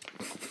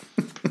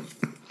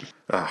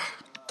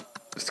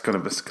 It's gonna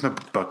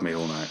bug me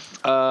all night.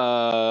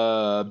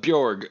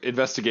 Bjorg,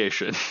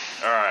 investigation.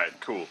 All right,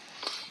 cool.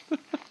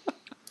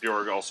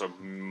 Bjorg also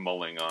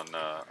mulling on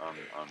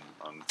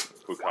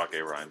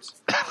bukake rhymes.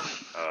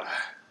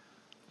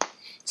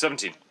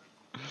 17.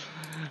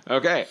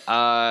 Okay,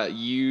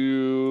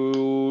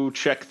 you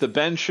check the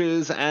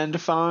benches and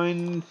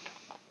find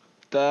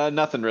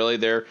nothing really.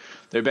 They're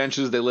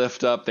benches. They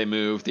lift up, they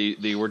move.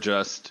 They were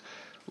just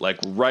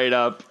right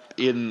up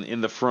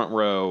in the front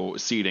row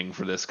seating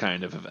for this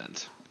kind of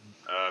event.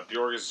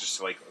 Bjorg is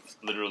just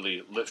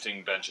literally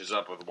lifting benches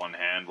up with one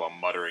hand while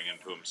muttering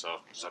into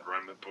himself. Does that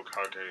rhyme with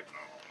bukake?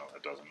 No,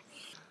 it doesn't.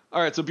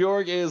 All right, so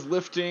Bjorg is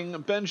lifting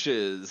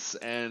benches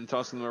and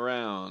tossing them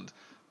around.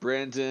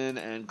 Brandon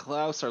and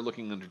Klaus are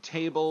looking under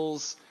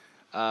tables.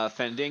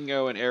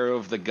 Fandango and Arrow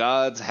of the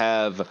Gods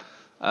have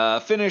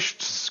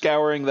finished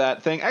scouring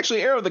that thing.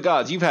 Actually, Arrow of the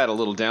Gods, you've had a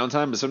little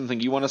downtime. Is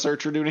something you want to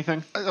search or do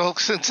anything? Well,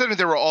 considering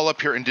they were all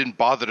up here and didn't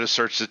bother to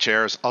search the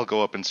chairs, I'll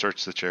go up and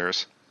search the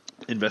chairs.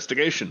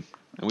 Investigation.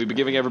 And we've been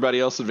giving everybody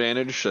else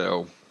advantage,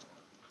 so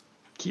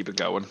keep it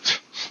going.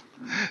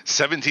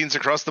 17's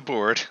across the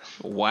board.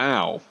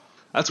 Wow.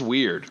 That's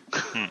weird.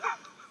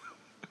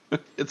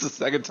 It's the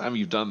second time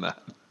you've done that.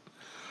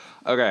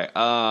 Okay.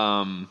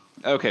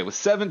 Okay, with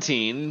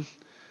 17,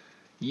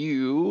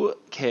 you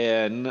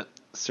can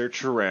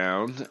search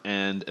around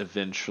and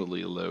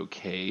eventually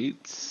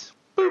locate.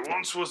 There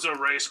once was a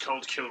race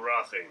called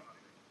Kilrathi.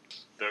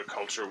 Their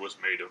culture was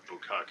made of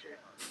bukake.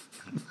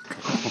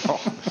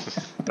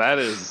 That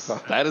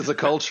is a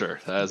culture.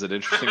 That is an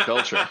interesting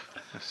culture.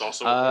 It's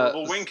also a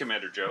horrible Wing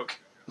Commander joke.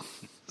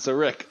 So,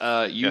 Rick,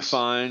 you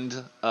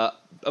find a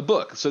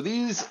book. So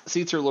these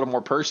seats are a little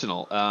more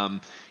personal.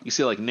 You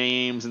see,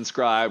 names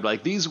inscribed.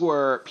 These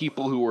were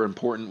people who were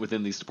important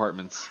within these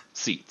departments'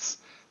 seats.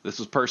 This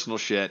was personal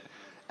shit.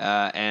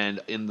 And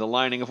in the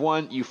lining of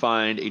one, you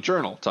find a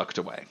journal tucked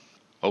away.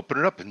 Open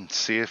it up and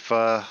see if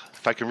I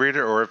can read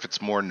it or if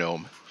it's more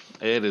gnome.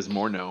 It is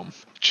more gnome.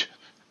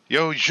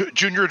 Yo,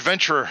 junior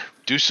adventurer,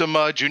 do some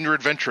junior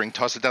adventuring.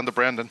 Toss it down to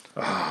Brandon.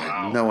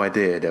 Oh, no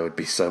idea there would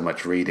be so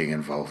much reading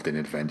involved in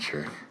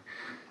adventure.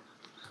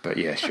 But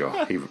yeah, sure.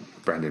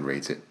 Brandon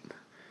reads it.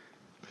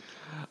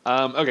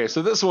 Okay,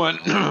 so this one,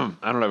 I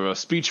don't have a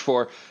speech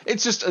for.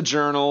 It's just a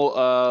journal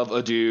of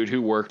a dude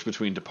who worked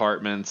between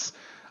departments.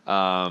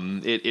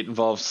 It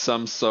involves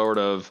some sort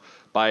of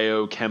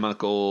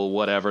biochemical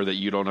whatever that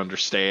you don't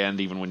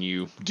understand, even when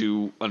you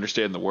do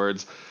understand the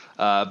words.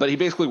 But he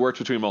basically worked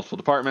between multiple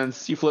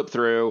departments. You flip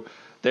through.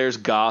 There's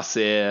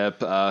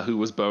gossip. Who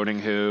was boning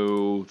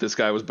who? This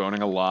guy was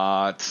boning a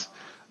lot.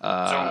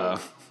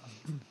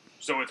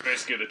 So it's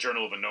basically the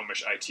Journal of a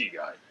Gnomish IT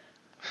guy.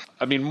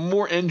 I mean,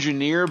 more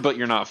engineer, but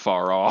you're not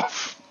far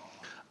off.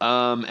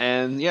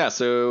 And yeah,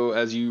 so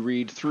as you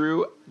read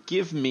through,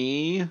 give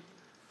me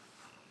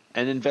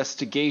an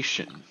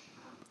investigation.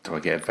 Do I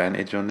get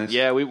advantage on this?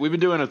 Yeah, we've been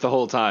doing it the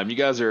whole time. You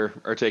guys are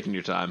taking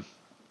your time.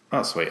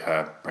 Oh, sweet.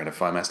 Brandon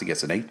Firemaster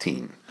gets an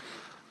 18.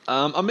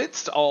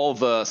 Amidst all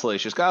the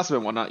salacious gossip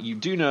and whatnot, you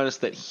do notice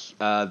that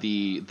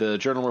the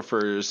journal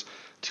refers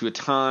to a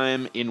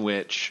time in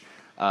which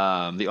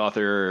the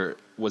author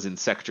was in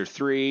Sector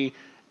 3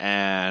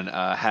 and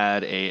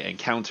had a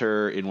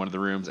encounter in one of the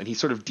rooms, and he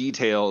sort of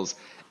details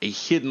a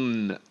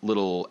hidden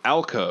little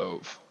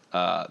alcove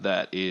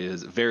that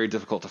is very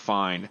difficult to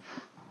find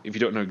if you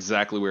don't know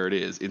exactly where it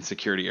is in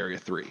Security Area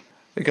 3.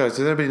 Hey guys,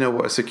 does anybody know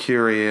what a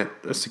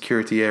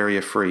security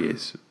area 3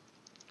 is?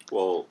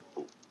 Well,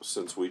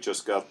 since we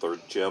just got the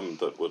gem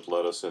that would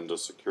let us into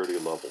security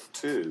level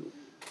 2,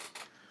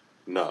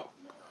 no.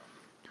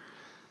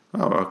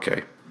 Oh,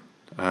 okay.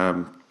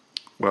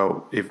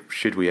 Well,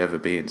 should we ever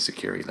be in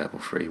security level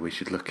 3, we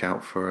should look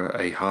out for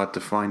a hard to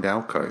find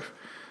alcove.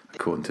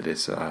 According to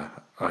this,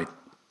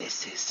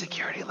 This is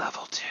security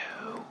level 2.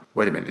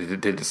 Wait a minute,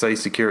 did it say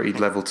security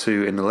level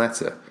 2 in the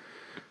letter?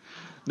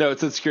 No, it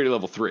said security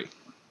level 3.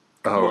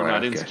 Oh, we're right,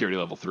 not in okay. security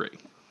level 3.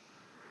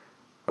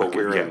 But Okay,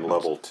 we're yeah. in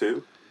level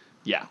 2?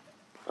 Yeah.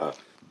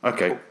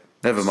 Okay,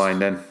 never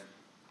mind then.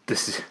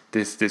 This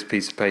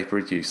piece of paper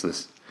is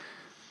useless.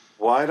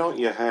 Why don't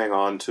you hang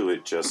on to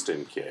it just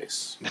in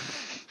case?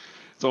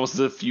 It's almost as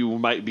if you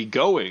might be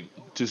going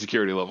to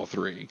security level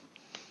 3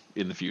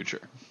 in the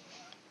future.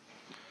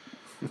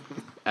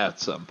 At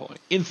some point.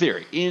 In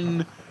theory.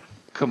 In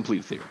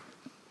complete theory.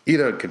 You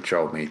don't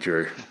control me,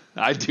 Drew.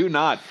 I do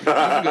not. You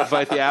can go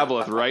fight the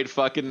Aboleth right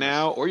fucking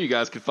now, or you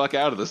guys can fuck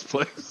out of this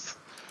place.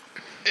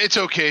 It's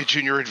okay,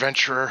 Junior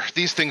Adventurer.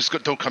 These things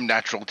don't come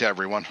natural to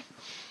everyone.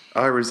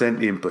 I resent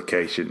the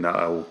implication that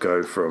I will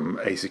go from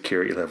a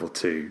security level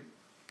 2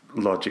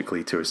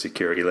 logically to a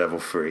security level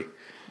 3.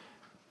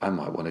 I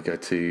might want to go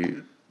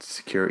to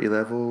security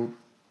level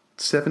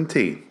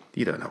 17.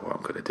 You don't know what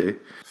I'm going to do.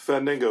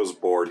 Fendingo's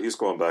bored. He's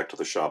going back to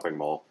the shopping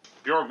mall.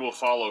 Bjorg will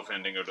follow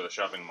Fendingo to the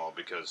shopping mall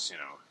because,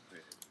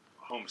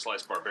 home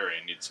slice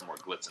barbarian needs some more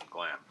glitz and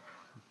glam.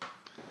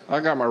 I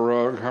got my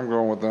rogue. I'm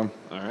going with them.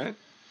 All right.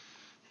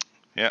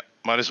 Yeah,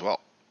 might as well.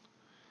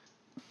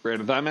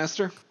 Brandon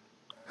Thighmaster?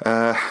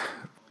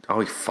 I'll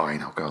be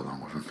fine. I'll go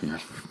along with him. Yeah.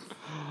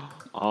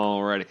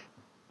 Alrighty.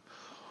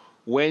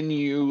 When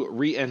you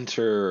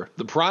re-enter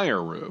the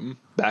prior room,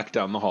 back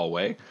down the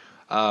hallway,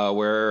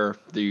 where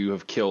you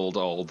have killed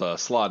all the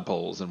slod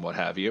poles and what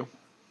have you,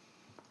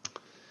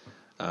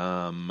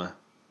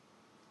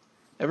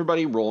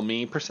 everybody roll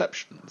me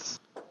perceptions.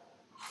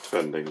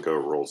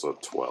 Fendingo rolls a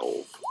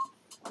 12.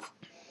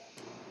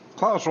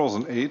 Klaus rolls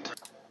an 8.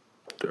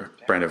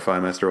 Brandon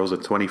Firemaster rolls a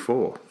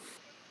 24.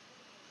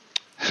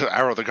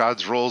 Arrow of the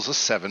Gods rolls a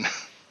 7.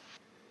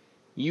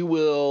 You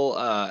will,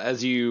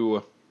 as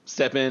you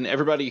step in,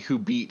 everybody who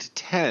beat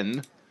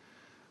 10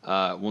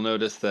 will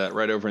notice that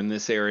right over in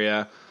this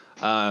area,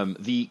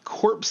 the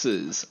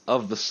corpses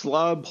of the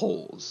slod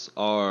poles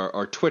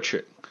are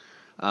twitching.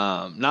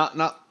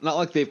 Not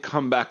like they've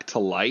come back to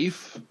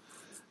life,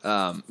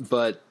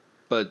 but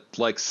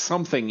like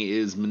something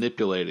is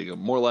manipulating them,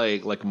 more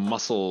like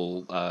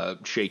muscle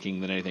shaking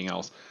than anything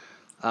else.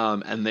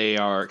 And they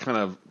are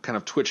kind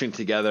of twitching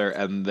together,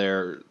 and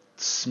they're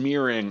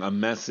smearing a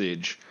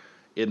message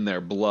in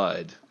their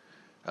blood.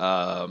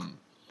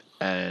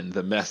 And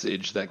the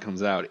message that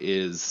comes out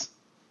is,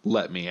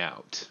 "Let me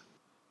out."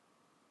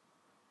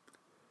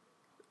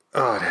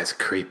 Oh, that's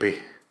creepy.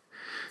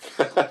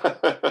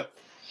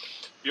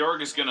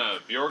 Bjorg is gonna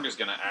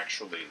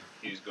actually,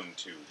 he's going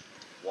to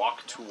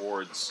walk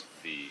towards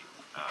the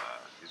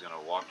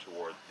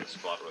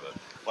spot where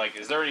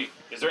is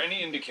there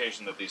any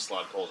indication that these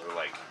slot poles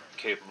are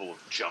capable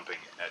of jumping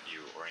at you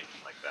or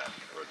anything like that?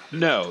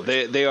 No,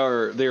 they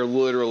are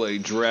literally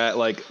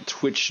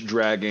twitch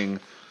dragging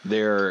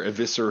their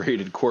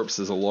eviscerated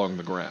corpses along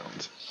the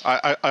ground.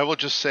 I will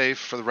just say,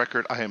 for the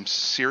record, I am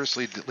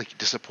seriously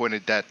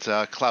disappointed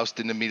that Klaus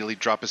didn't immediately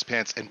drop his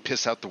pants and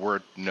piss out the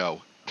word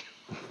no.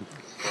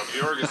 Well,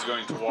 Bjorg is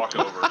going to walk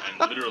over and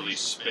literally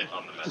spit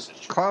on the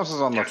message. Klaus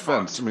is on the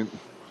fence. I mean,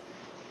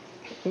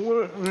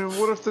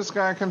 what if this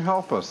guy can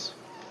help us?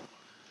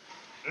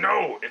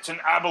 No, it's an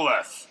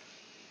aboleth.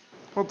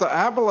 Well, the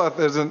aboleth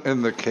isn't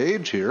in the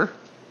cage here.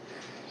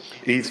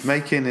 He's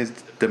making his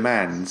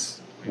demands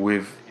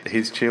with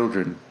his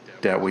children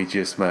that we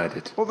just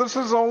murdered. Well, this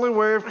is the only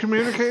way of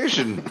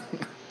communication.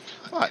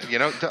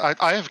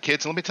 I have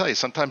kids, and let me tell you,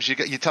 sometimes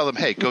you tell them,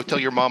 hey, go tell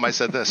your mom I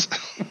said this.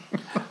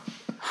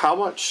 How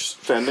much,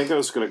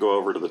 Fendingo's going to go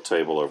over to the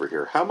table over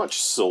here. How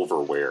much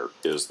silverware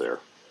is there?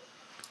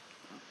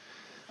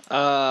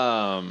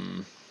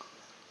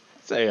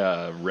 Say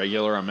a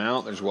regular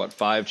amount. There's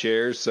 5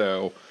 chairs,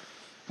 so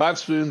 5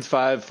 spoons,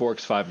 5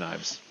 forks, 5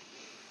 knives.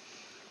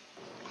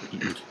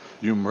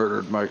 You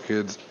murdered my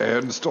kids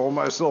and stole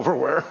my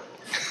silverware.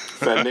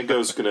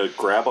 Fendingo's going to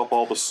grab up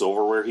all the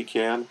silverware he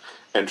can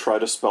and try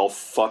to spell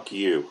 "fuck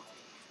you"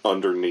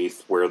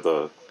 underneath where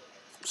the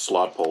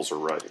slot poles are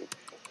writing.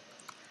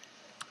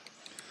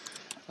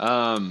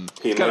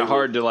 It's kind of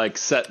hard to like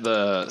set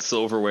the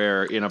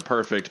silverware in a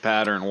perfect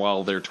pattern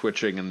while they're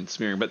twitching and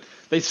smearing, but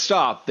they've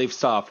stopped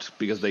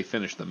because they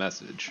finished the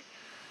message.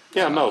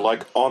 Yeah, no,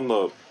 like on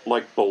the,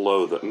 like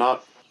below the,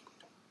 not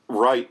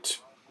right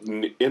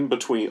in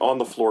between, on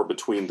the floor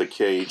between the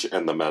cage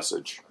and the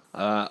message.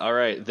 All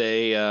right,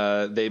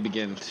 they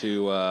begin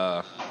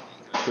to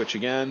twitch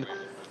again.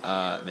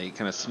 They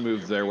kind of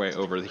smooth their way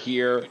over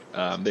here.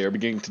 They are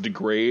beginning to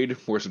degrade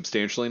more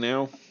substantially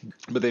now,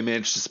 but they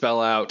managed to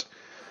spell out,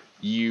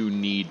 "You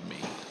need me."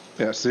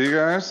 Yeah, see,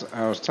 guys?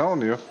 I was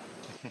telling you.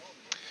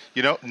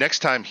 You know, next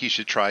time he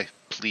should try,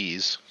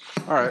 please.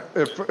 All right,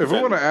 if we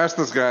want to ask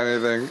this guy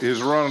anything,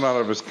 he's running out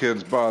of his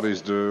kids'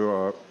 bodies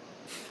to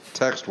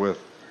text with.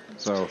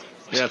 So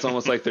yeah, it's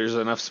almost like there's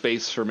enough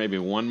space for maybe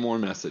one more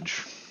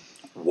message.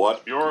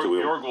 What?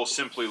 Bjorg will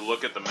simply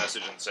look at the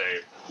message and say,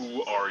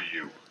 "Who are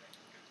you?"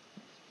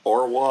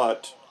 Or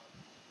what?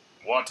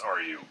 What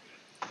are you?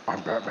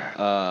 I'm Batman.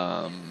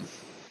 I'm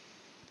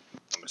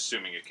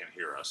assuming it can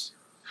hear us.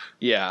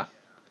 Yeah.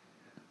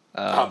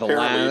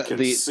 Apparently it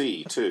can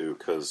see, too,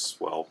 because,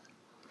 well...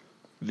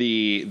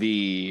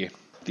 The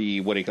what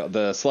do you call it?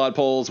 The slot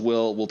poles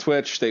will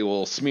twitch, they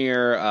will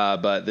smear,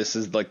 but this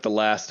is like the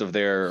last of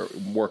their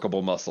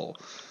workable muscle.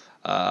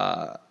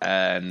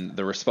 And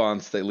the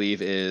response they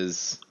leave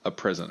is a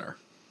prisoner.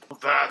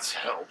 That's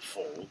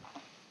helpful.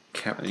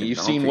 You've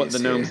seen what the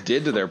gnomes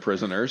did to their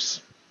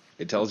prisoners.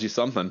 It tells you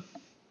something.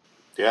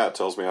 Yeah, it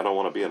tells me I don't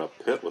want to be in a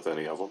pit with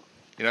any of them.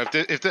 You know,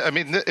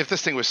 if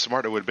this thing was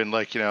smart, it would have been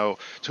like, you know,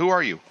 so who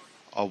are you?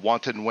 A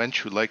wanton wench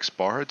who likes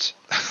bards?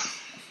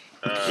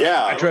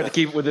 Yeah. I tried to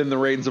keep it within the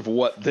reins of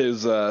what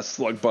those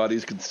slug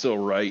bodies could still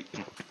write.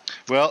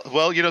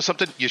 Well, you know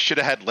something? You should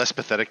have had less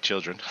pathetic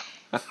children.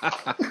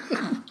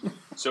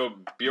 So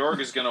Bjorg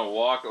is going to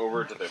walk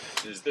over to the...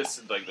 Is this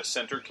like the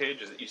center cage?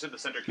 You said the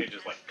center cage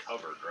is like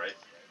covered, right?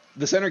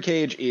 The center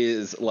cage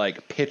is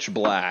like pitch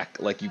black,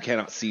 like you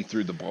cannot see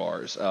through the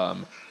bars.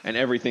 And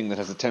everything that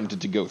has attempted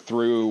to go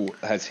through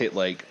has hit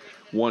like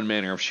one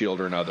manner of shield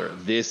or another.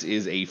 This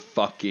is a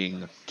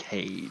fucking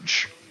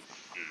cage.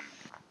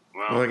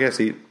 Well, I guess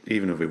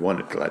even if we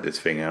wanted to let this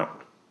thing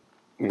out,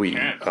 we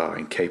are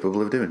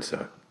incapable of doing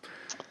so.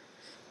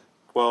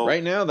 Well,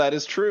 right now that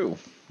is true.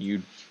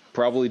 You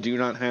probably do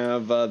not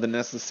have the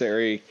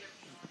necessary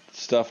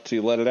stuff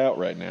to let it out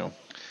right now.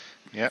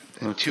 Yeah,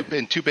 and too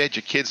bad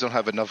your kids don't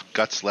have enough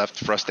guts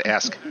left for us to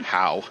ask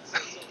how.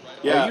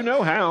 Yeah, well, you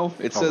know how.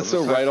 It says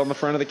so right on the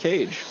front of the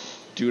cage.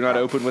 Do not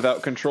open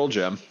without control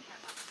gem.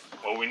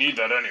 Well, we need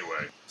that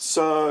anyway.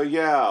 So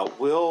yeah,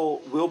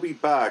 we'll be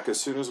back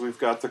as soon as we've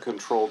got the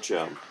control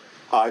gem.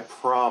 I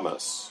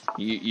promise.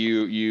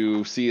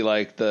 You see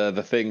like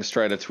the things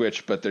try to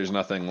twitch, but there's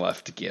nothing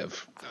left to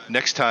give.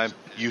 Next time,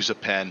 use a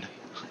pen.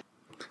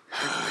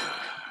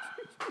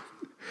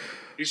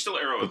 He's still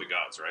Arrow of the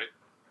Gods, right?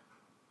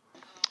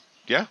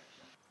 Yeah.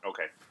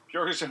 Okay.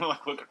 Bjorg is gonna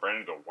like look at Brandon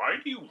and go, "Why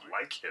do you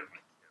like him?"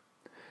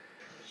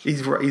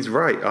 He's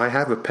right. I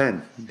have a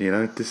pen. You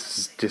know,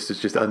 this is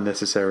just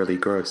unnecessarily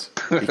gross.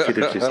 He could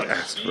have just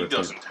asked for a pen. He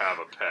doesn't have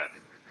a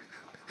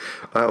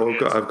pen.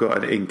 I've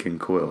got an ink and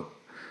quill.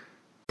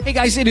 Hey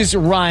guys, it is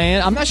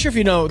Ryan. I'm not sure if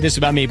you know this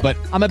about me, but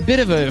I'm a bit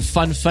of a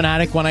fun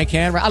fanatic when I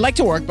can. I like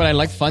to work, but I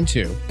like fun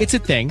too. It's a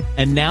thing.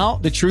 And now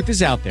the truth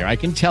is out there. I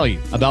can tell you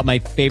about my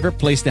favorite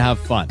place to have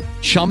fun.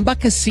 Chumba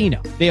Casino.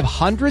 They have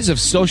hundreds of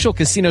social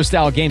casino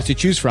style games to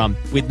choose from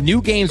with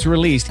new games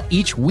released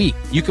each week.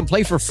 You can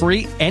play for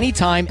free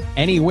anytime,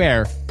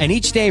 anywhere. And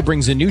each day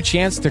brings a new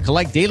chance to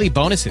collect daily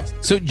bonuses.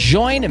 So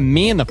join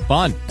me in the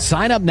fun.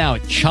 Sign up now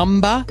at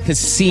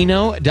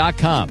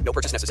ChumbaCasino.com. No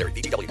purchase necessary.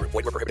 VGW. Void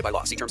where prohibited by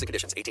law. See terms and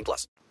conditions.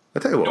 18+. I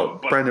tell you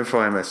what, Brandon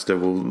Firemaster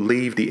will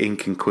leave the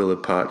ink and quill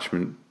of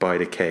parchment by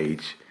the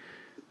cage.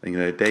 And, you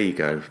know, there you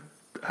go,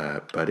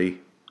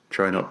 buddy.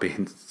 Try not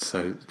being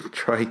so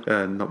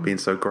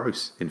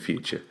gross in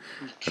future,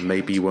 and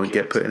maybe you won't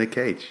get put in a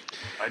cage.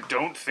 I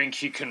don't think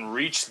he can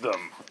reach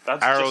them.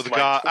 That's Arrow just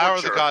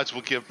of the Gods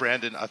will give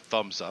Brandon a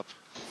thumbs up.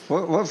 We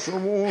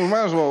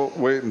might as well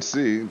wait and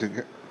see.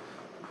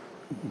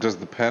 Does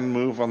the pen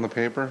move on the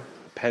paper?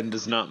 Pen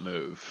does not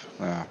move.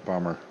 Ah,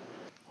 bummer.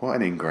 What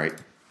an ingrate.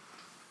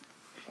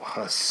 What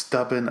a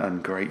stubborn,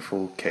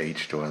 ungrateful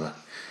cage dweller.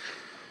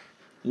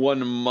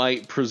 One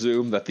might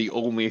presume that the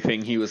only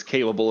thing he was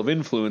capable of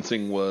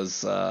influencing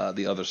was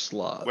the other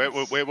sloths.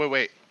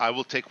 Wait. I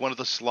will take one of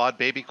the sloth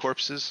baby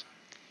corpses,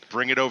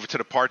 bring it over to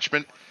the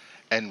parchment,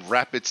 and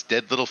wrap its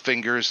dead little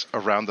fingers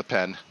around the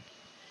pen.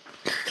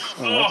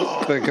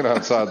 Thinking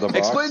outside the box.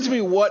 Explain to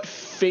me what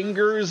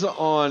fingers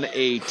on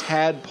a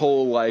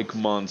tadpole-like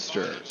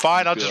monster.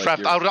 Fine, I'll just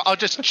I'll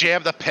just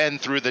jam the pen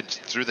through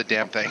the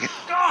damn thing.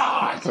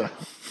 God,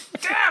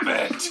 damn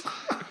it!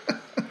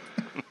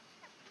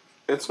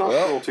 It's not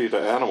cruelty to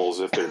animals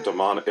if they're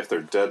demonic, if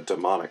they're dead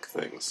demonic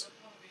things.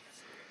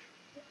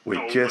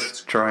 We're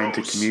just trying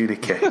to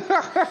communicate.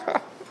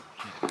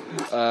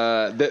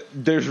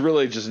 There's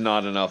really just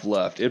not enough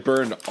left. It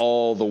burned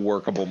all the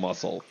workable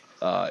muscle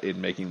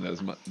in making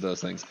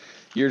those things.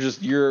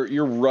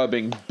 You're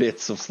rubbing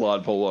bits of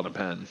Slodpole on a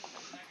pen.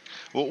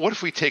 Well, what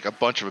if we take a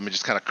bunch of them and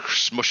just kind of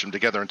smush them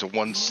together into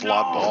one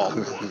slot ball?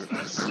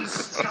 That's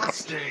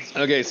disgusting.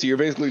 Okay, so you're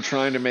basically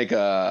trying to make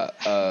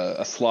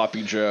a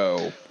sloppy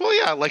Joe. Well,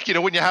 yeah, like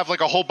when you have like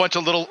a whole bunch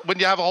of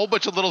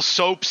little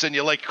soaps and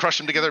you like crush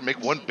them together and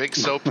make one big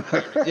soap.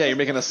 Yeah, you're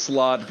making a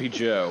sloppy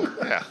Joe.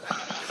 Yeah.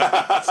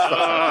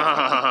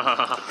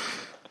 I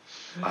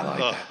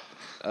like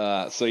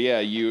that. So yeah,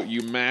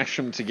 you mash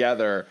them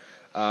together,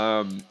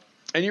 and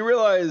you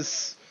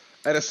realize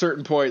at a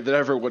certain point that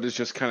everyone is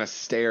just kind of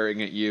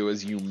staring at you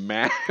as you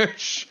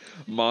mash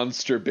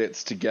monster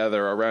bits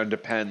together around a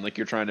pen like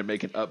you're trying to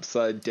make an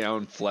upside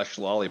down flesh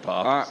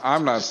lollipop.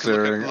 I'm not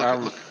staring.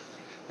 Ron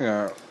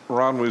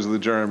Weasley,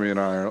 Jeremy, and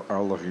I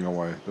are looking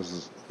away.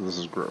 This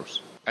is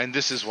gross. And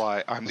this is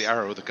why I'm the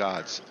arrow of the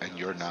gods, and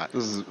you're not.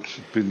 This is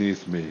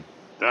beneath me.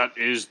 That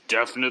is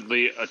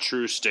definitely a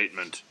true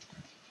statement.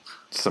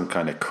 Some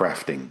kind of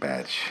crafting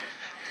badge.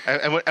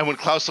 And when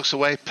Klaus looks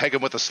away, peg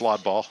him with a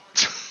slod ball.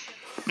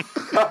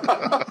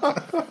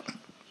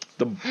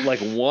 The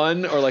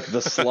one or like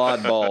the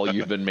slod ball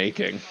you've been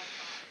making.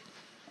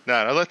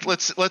 No.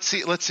 Let's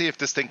see if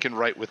this thing can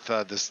write with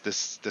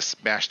this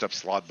mashed up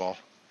slod ball.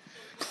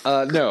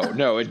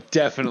 No, it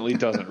definitely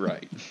doesn't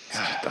write.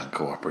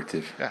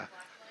 Uncooperative. Yeah,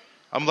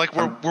 I'm like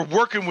we're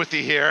working with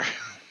you here.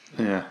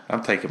 Yeah,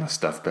 I'm taking my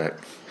stuff back.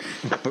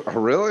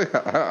 Really?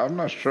 I'm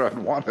not sure I'd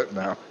want it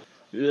now.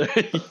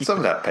 Some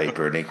of that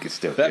paper and ink is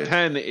still that good.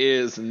 pen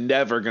is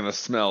never going to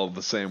smell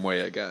the same way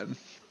again.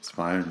 It's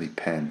my only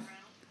pen.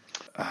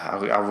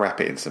 I'll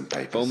wrap it in some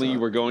paper. If only you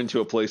were going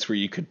to a place where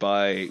you could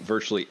buy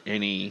virtually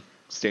any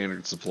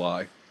standard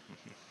supply.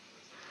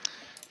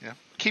 Yeah,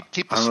 keep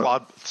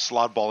the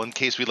slod ball in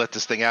case we let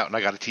this thing out and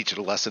I got to teach it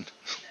a lesson.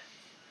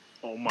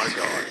 Oh my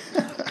god!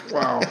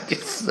 Wow,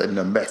 it's sending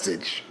a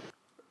message.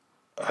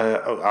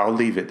 I'll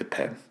leave it to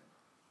pen.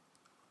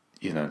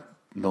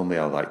 Normally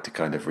I like to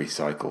kind of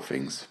recycle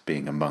things,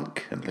 being a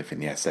monk and living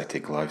the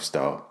ascetic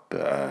lifestyle.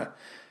 But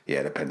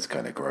the pen's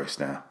kind of gross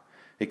now.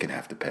 It can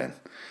have the pen.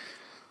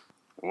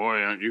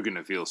 Boy, aren't you going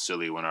to feel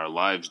silly when our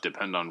lives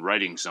depend on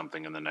writing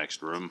something in the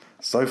next room?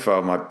 So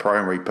far, my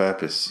primary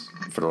purpose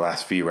for the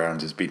last few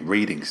rounds has been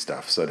reading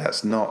stuff, so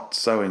that's not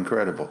so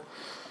incredible.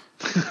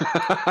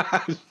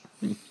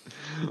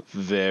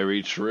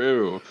 Very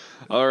true.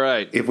 All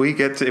right. If we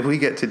get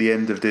to the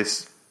end of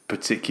this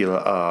particular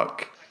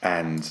arc,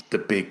 and the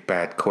big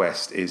bad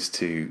quest is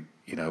to,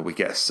 we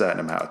get a certain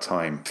amount of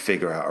time,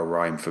 figure out a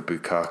rhyme for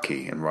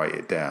Bukkake and write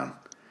it down.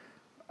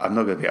 I'm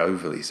not going to be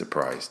overly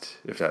surprised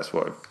if that's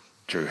what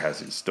Drew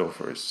has in store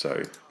for us.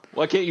 So,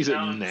 well, I can't use it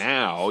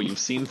now. You've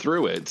seen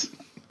through it.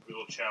 We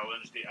will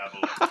challenge the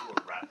avalanche to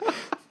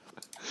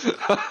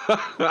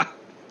a rap.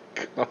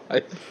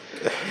 God.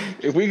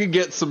 If we could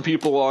get some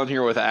people on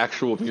here with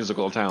actual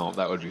musical talent,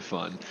 that would be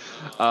fun.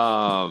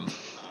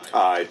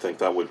 I think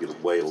that would be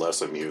way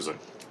less amusing.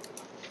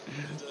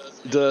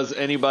 Does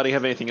anybody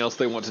have anything else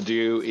they want to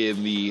do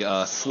in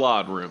the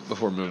slot room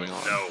before moving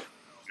on?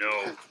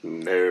 No,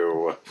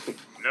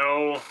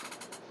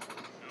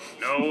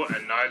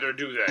 and neither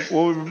do they.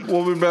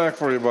 We'll be back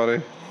for you,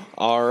 buddy.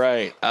 All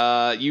right.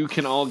 You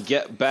can all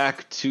get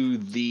back to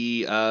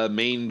the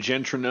main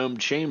Gentronome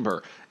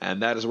chamber,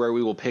 and that is where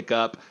we will pick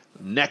up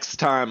next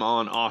time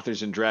on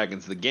Authors and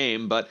Dragons, the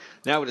game. But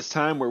now it is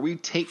time where we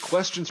take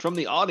questions from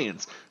the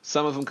audience.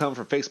 Some of them come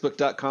from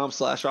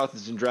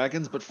Facebook.com/Authors and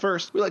Dragons. But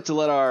first, we like to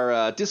let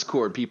our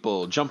Discord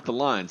people jump the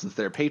line since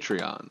they're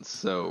Patreons.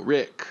 So,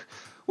 Rick,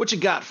 what you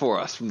got for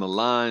us from the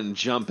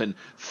line-jumping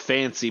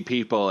fancy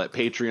people at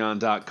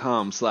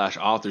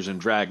patreon.com/Authors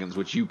and Dragons,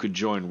 which you could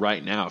join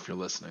right now if you're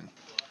listening?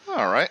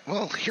 All right.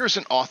 Well, here's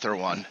an author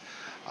one.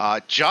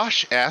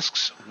 Josh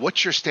asks,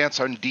 what's your stance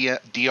on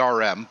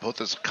DRM, both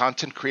as a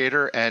content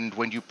creator and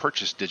when you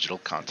purchase digital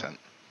content?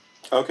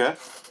 Okay.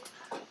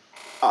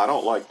 I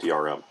don't like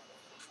DRM.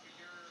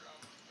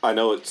 I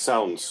know it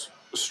sounds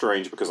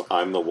strange because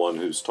I'm the one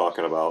who's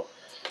talking about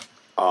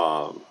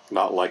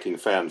not liking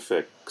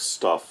fanfic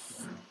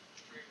stuff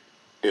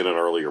in an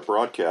earlier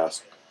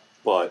broadcast,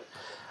 but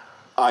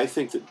I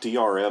think that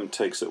DRM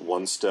takes it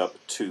one step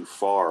too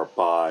far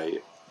by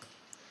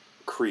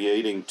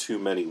creating too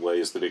many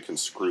ways that it can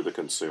screw the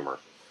consumer.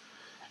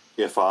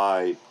 If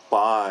I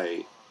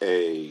buy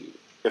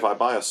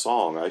a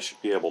song, I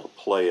should be able to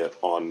play it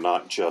on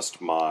not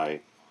just my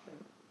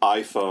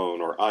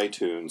iPhone or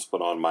iTunes,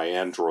 but on my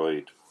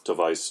Android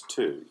device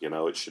too.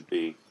 It should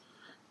be,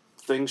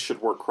 things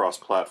should work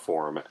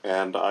cross-platform,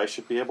 and I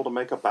should be able to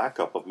make a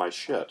backup of my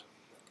shit.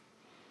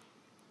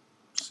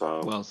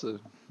 So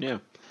yeah.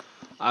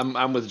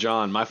 I'm with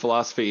John. My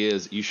philosophy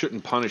is you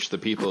shouldn't punish the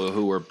people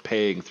who are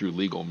paying through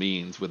legal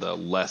means with a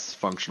less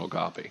functional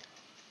copy.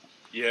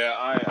 Yeah,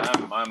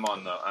 I'm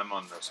on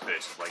the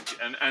space of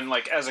and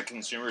as a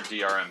consumer,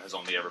 DRM has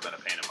only ever been a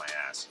pain in my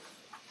ass.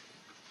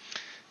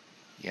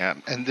 Yeah,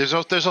 and there's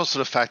also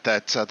the fact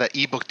that that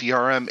ebook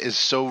DRM is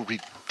so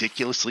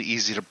ridiculously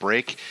easy to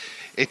break.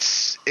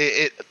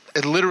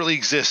 It literally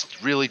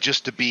exists really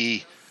just to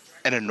be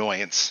an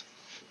annoyance.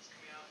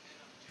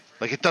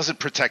 Like, it doesn't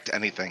protect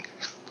anything.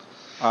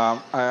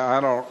 I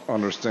don't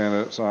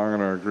understand it, so I'm going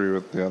to agree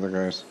with the other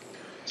guys.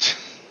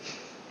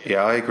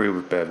 Yeah, I agree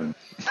with Bevan.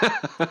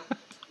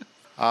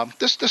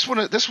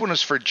 This one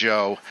is for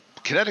Joe.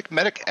 Kinetic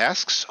Medic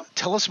asks,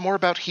 tell us more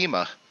about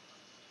HEMA.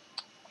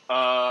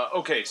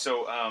 Okay,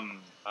 so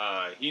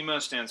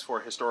HEMA stands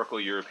for Historical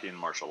European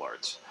Martial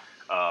Arts.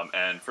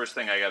 And first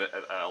thing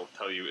I'll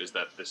tell you is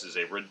that this is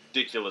a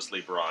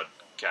ridiculously broad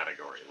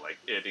category. Like,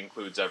 it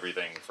includes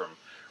everything from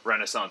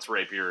Renaissance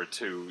rapier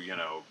to,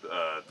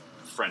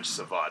 French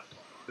savate,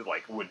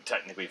 like, would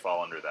technically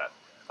fall under that.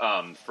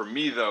 For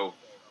me, though,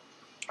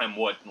 and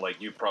what,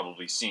 like, you've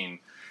probably seen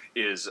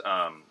is,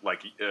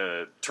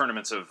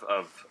 tournaments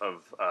of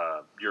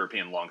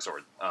European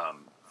longsword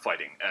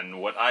fighting.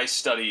 And what I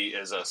study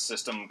is a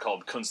system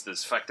called Kunst des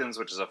Fechtens,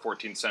 which is a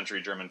 14th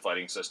century German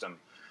fighting system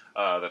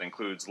that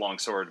includes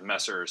longsword,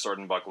 messer, sword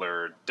and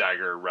buckler,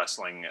 dagger,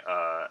 wrestling,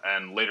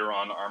 and later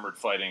on armored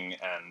fighting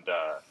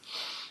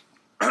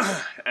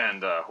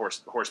and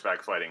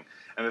horseback fighting.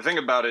 And the thing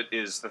about it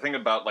is,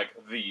 like,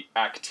 the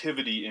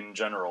activity in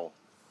general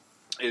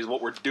is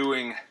what we're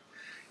doing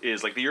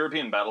is, like, the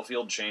European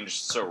battlefield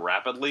changed so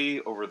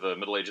rapidly over the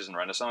Middle Ages and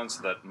Renaissance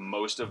that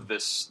most of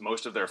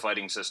their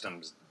fighting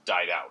systems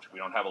died out. We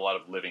don't have a lot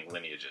of living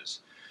lineages.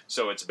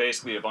 So it's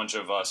basically a bunch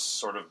of us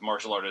sort of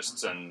martial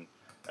artists and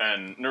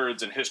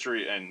nerds and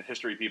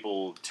history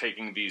people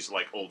taking these,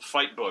 like, old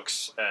fight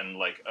books and,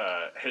 like,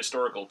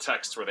 historical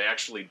texts where they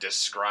actually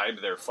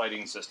describe their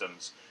fighting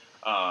systems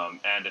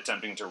and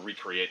attempting to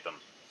recreate them.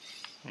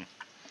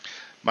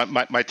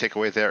 My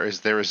takeaway there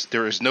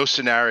is no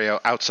scenario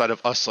outside of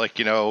us, like,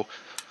 a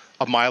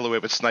mile away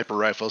with sniper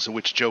rifles in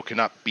which Joe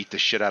cannot beat the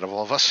shit out of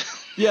all of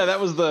us. Yeah, that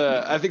was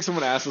I think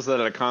someone asked us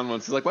that at a con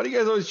once. He's like, why do you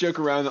guys always joke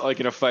around that,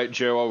 like, in a fight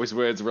Joe always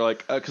wins? We're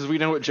like, because we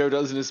know what Joe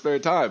does in his spare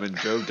time, and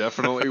Joe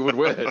definitely would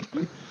win.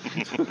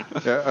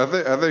 Yeah, I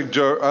think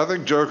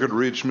Joe could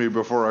reach me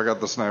before I got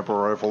the sniper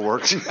rifle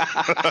working. Not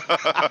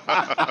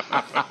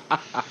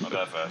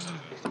that fast.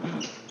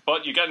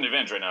 But you got an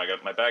advantage right now.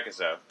 My back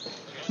is out.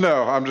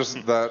 No, I'm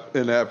just that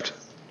inept.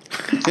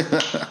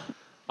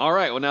 All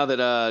right, well, now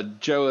that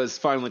Joe has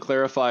finally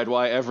clarified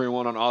why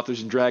everyone on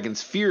Authors and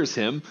Dragons fears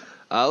him,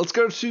 let's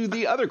go to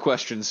the other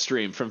questions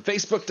stream from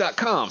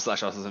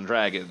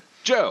facebook.com/AuthorsandDragons.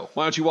 Joe,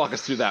 why don't you walk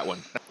us through that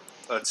one?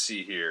 Let's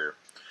see here.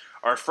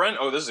 Our friend,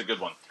 this is a good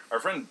one.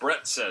 Our friend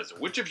Brett says,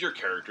 which of your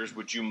characters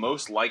would you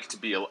most like to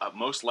be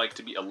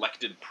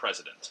elected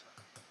president?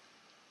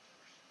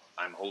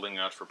 I'm holding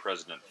out for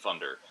President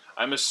Thunder.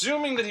 I'm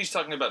assuming that he's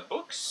talking about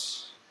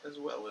books as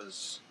well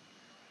as...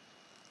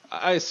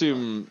 I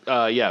assume,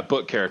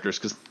 book characters,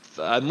 because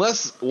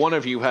unless one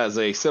of you has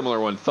a similar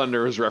one,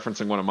 Thunder is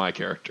referencing one of my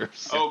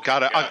characters. Oh,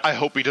 God, I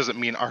hope he doesn't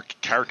mean our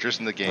characters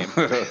in the game.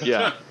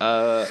 Yeah.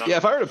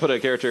 If I were to put a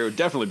character, it would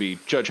definitely be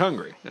Judge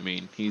Hungry. I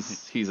mean,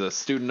 he's a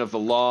student of the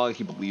law,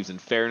 he believes in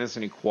fairness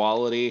and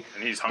equality.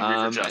 And he's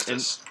hungry for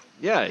justice.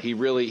 He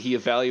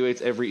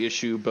evaluates every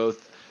issue,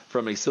 both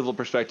from a civil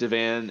perspective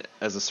and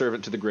as a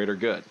servant to the greater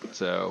good.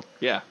 So,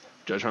 yeah,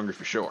 Judge Hungry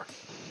for sure.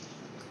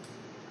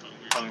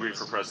 Hungry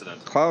for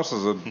president. Klaus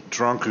is a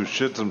drunk who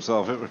shits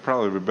himself. It would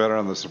probably be better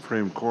on the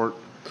Supreme Court.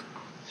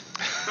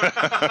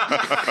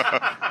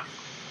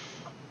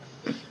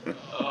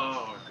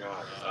 Oh,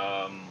 God.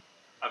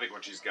 I think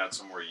when she's got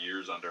some more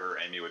years under her,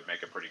 Amy would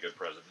make a pretty good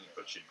president,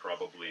 but she'd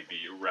probably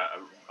be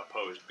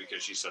opposed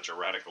because she's such a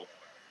radical.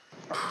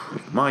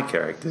 My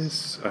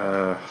characters,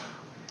 I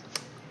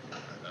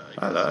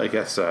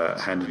guess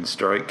Hand and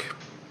Strike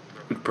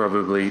would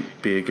probably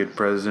be a good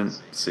president,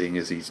 seeing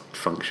as he's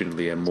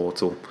functionally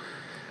immortal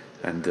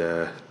and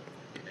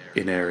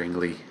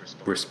inerringly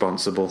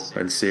responsible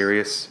and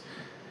serious.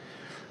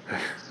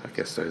 I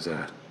guess those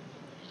are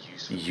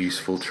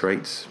useful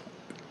traits.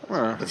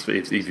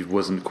 If he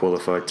wasn't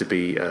qualified to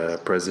be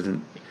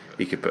president,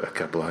 he could put a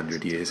couple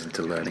 100 years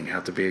into learning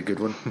how to be a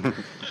good one.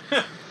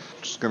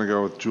 Just gonna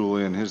go with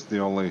Julian. He's the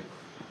only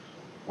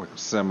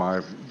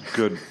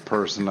semi-good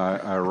person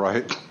I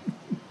write.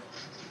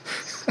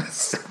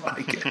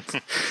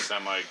 Semi-good.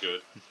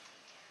 Semi-good.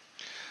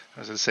 I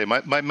was going to say,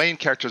 my main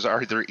characters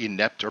are either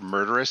inept or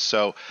murderous,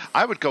 so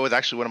I would go with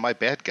actually one of my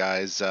bad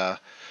guys,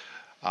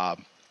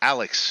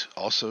 Alex.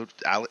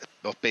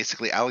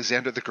 Basically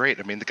Alexander the Great.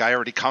 I mean, the guy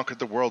already conquered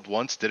the world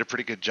once, did a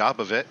pretty good job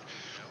of it.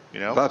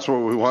 That's what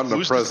we want in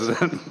a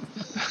president.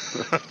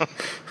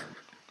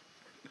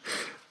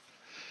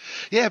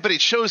 Yeah, but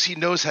it shows he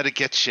knows how to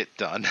get shit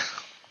done.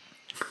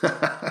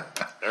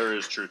 There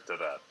is truth to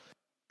that.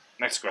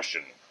 Next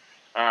question.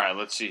 All right,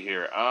 let's see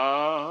here.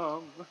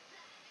 All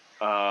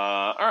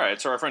right,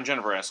 so our friend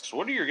Jennifer asks,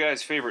 what are your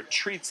guys' favorite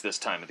treats this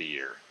time of the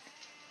year?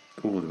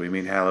 Ooh, do we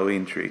mean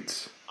Halloween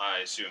treats?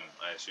 I assume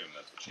that's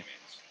what she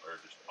means, or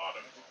just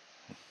autumn.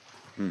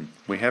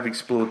 We have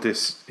explored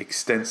this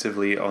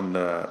extensively on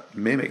the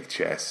Mimic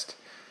chest,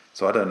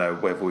 so I don't know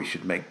whether we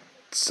should make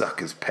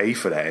suckers pay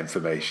for that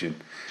information.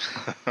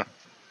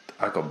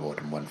 I got more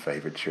than one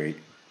favorite treat.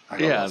 I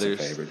got lots of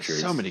favorite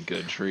treats. So many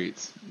good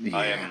treats.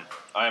 Yeah.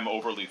 I am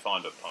overly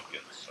fond of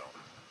pumpkins. So.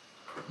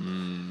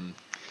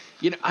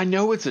 I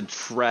know it's a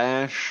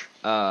trash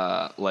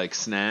like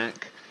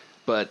snack,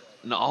 but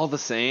all the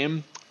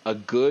same, a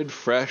good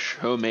fresh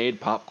homemade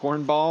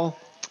popcorn ball,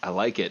 I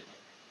like it.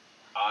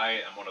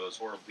 I am one of those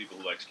horrible people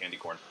who likes candy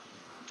corn.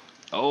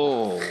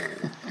 Oh.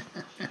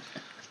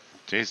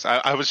 Jeez,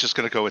 I was just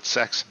going to go with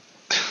sex.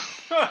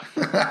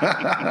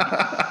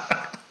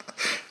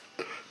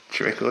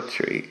 Trick or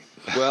treat.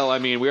 Well, I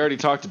mean, we already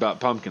talked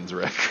about pumpkins,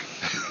 Rick.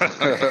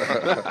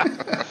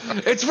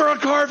 It's for a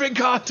carving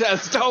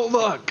contest. Don't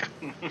look.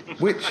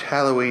 Which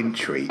Halloween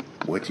treat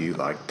would you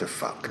like to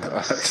fuck the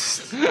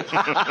most?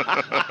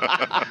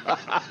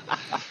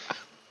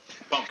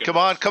 Come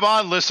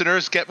on,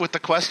 listeners, get with the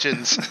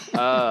questions.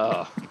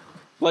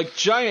 Like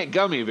giant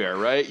gummy bear,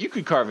 right? You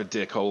could carve a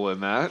dick hole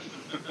in that.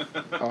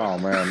 Oh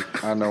man,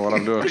 I know what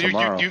I'm doing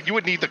tomorrow. You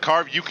would need the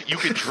carve. You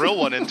could drill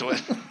one into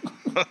it.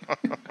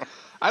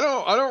 I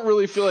don't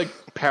really feel like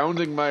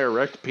pounding my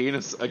erect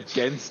penis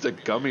against a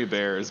gummy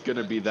bear is going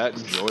to be that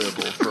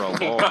enjoyable for a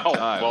long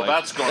time. Well,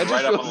 that's going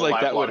right up on the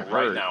live block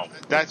right now.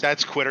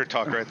 That's quitter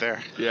talk right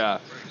there. Yeah,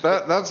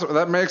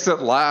 that makes it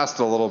last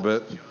a little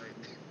bit.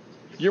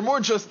 You're more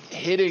just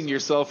hitting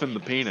yourself in the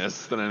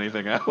penis than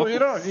anything else. Well, you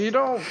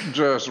don't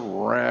just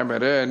ram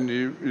it in.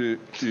 You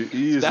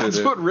ease That's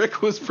it. what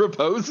Rick was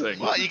proposing.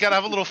 Well, you got to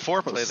have a little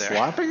foreplay there.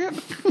 Slapping it?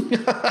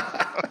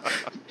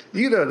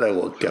 You don't know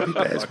what gummy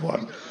bears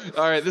want.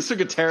 All right, this took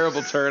a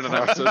terrible turn, and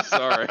I'm so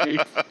sorry.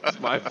 It's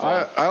my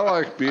fault. I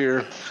like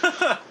beer.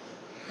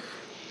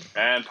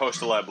 And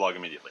post a live blog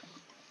immediately.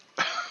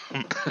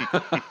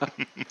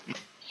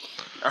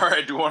 All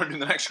right, do you want to do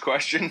the next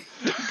question?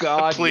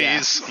 God, please.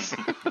 Yes.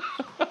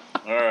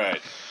 All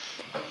right.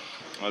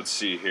 Let's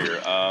see here.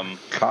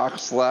 Cock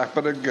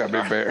slapping a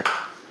gummy bear.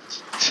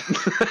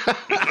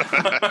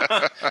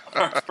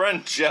 Our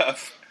friend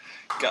Jeff.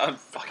 God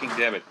fucking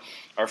damn it.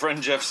 Our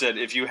friend Jeff said,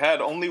 if you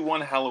had only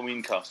one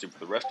Halloween costume for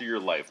the rest of your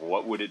life,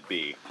 what would it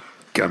be?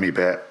 Gummy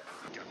bear.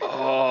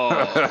 Oh.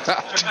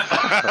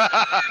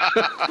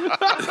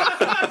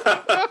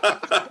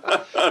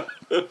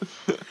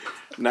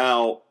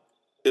 Now,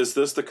 is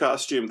this the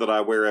costume that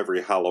I wear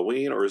every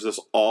Halloween, or is this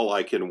all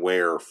I can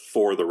wear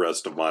for the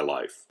rest of my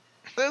life?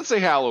 They didn't say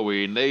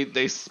Halloween.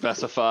 They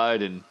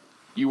specified, and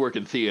you work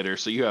in theater,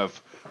 so you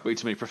have way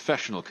too many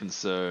professional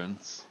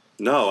concerns.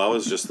 No, I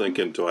was just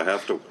thinking, do I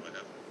have to...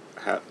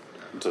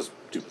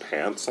 do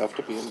pants have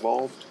to be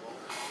involved?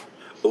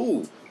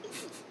 Ooh,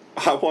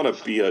 I want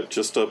to be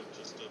just a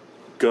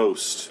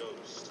ghost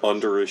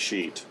under a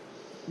sheet.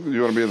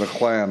 You want to be in the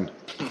Klan?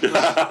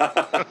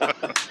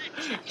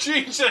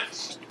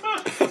 Jesus!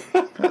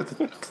 That's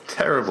a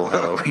terrible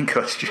Halloween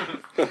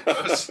costume. God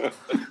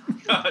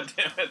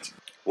damn it.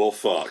 Well,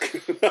 fuck.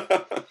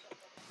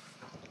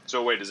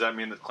 So wait, does that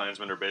mean that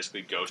Klansmen are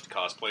basically ghost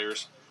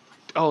cosplayers?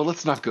 Oh,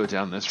 let's not go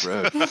down this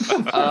road.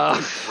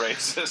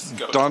 Racist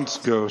ghosts. Dunce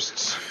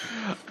ghosts.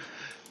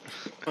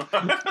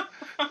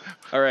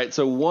 All right,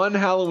 so one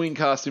Halloween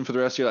costume for the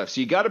rest of your life.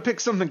 So you got to pick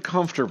something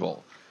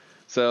comfortable.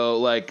 So,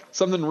 like,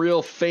 something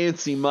real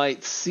fancy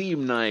might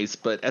seem nice,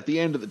 but at the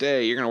end of the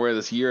day, you're going to wear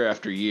this year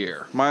after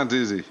year. Mine's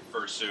easy.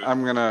 Fursuit.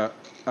 I'm gonna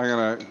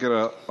get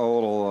a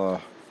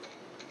little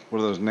what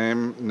are those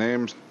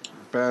names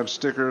badge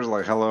stickers,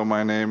 like "Hello,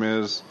 my name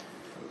is"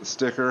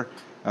 sticker.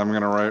 I'm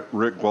gonna write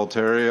Rick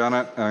Gualtieri on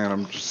it, and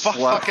I'm gonna just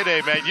slap. Fucking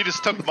A, man! You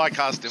just took my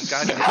costume,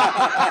 God. And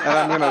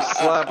I'm gonna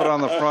slap it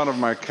on the front of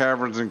my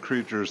Caverns and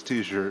Creatures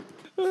T-shirt.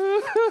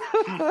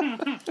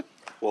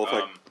 Well,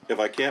 if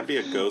I can't be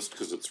a ghost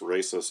because it's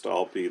racist,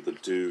 I'll be the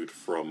dude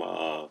from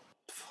The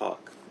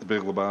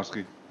Big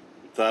Lebowski.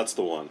 That's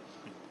the one.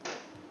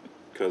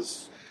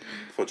 Because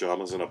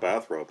pajamas and a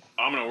bathrobe.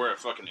 I'm gonna wear a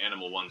fucking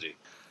animal onesie.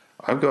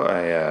 I've got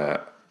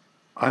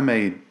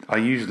I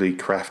usually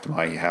craft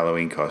my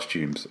Halloween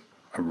costumes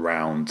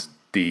around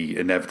the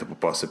inevitable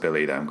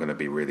possibility that I'm going to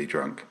be really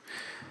drunk.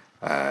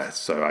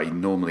 So I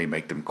normally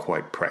make them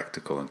quite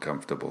practical and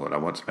comfortable. And I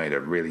once made a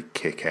really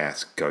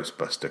kick-ass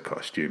Ghostbuster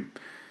costume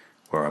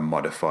where I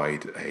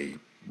modified a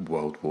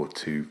World War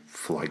II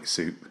flight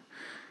suit.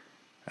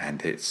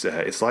 And it's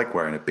like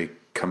wearing a big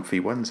comfy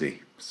onesie.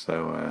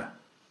 So,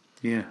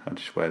 yeah, I'll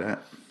just wear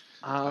that.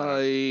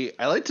 I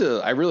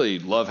really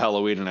love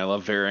Halloween, and I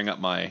love varying up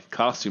my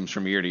costumes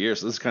from year to year,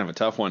 so this is kind of a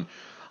tough one.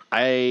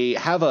 I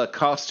have a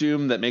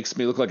costume that makes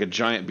me look like a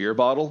giant beer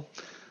bottle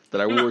that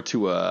I wore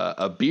to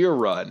a beer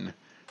run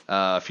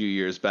a few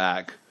years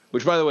back,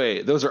 which, by the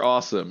way, those are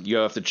awesome. You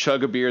have to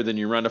chug a beer, then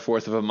you run a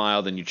fourth of a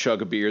mile, then you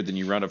chug a beer, then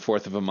you run a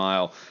fourth of a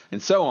mile,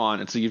 and so on,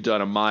 until you've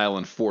done a mile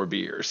and 4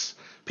 beers.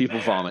 People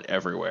vomit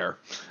everywhere.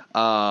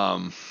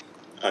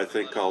 I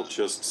think I'll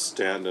just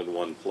stand in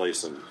one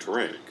place and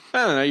drink.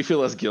 I don't know, you feel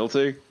less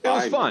guilty? It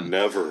was fun. I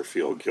never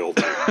feel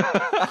guilty.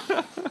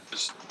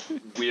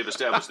 We have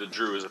established that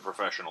Drew is a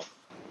professional.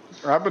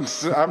 I've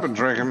been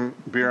drinking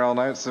beer all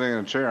night, sitting in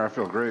a chair. I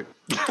feel great.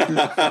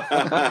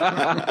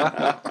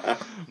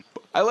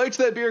 I liked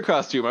that beer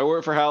costume. I wore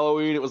it for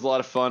Halloween. It was a lot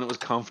of fun. It was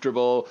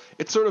comfortable.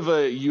 It's sort of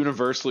a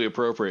universally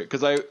appropriate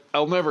because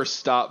I'll never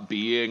stop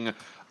being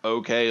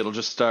okay. It'll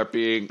just stop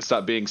being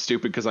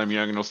stupid because I'm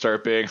young, and it'll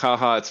start being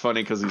haha. It's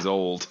funny because he's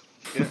old.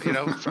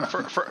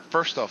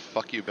 First off,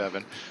 fuck you,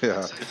 Bevan.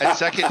 Yeah. And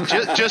second,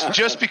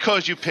 just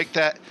because you picked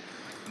that,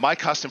 my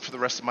costume for the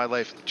rest of my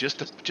life, just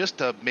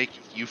to make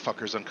you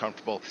fuckers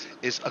uncomfortable,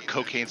 is a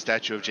cocaine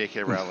statue of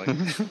J.K. Rowling.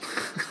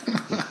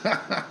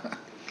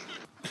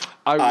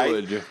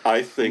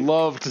 I think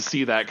love to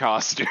see that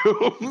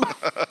costume.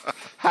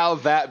 How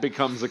that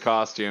becomes a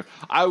costume.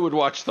 I would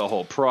watch the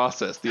whole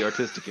process, the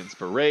artistic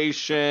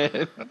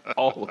inspiration,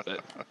 all of it.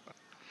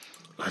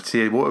 I'd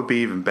see what would be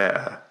even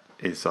better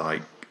is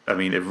like, I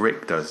mean, if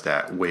Rick does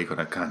that, we're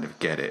gonna kind of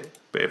get it.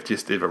 But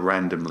if a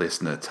random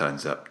listener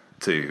turns up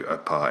to a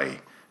party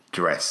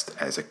dressed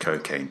as a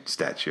cocaine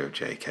statue of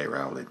J.K.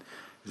 Rowling,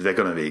 they're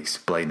going to be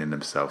explaining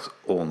themselves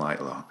all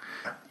night long.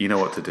 You know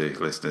what to do,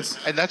 listeners.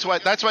 And that's why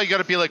you got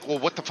to be like, well,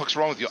 what the fuck's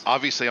wrong with you?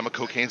 Obviously, I'm a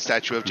cocaine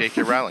statue of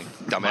J.K. Rowling,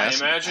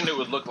 dumbass. I imagine it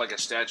would look like a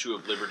Statue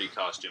of Liberty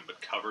costume,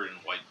 but covered in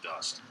white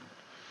dust.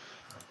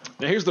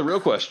 Now, here's the real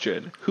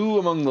question. Who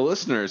among the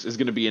listeners is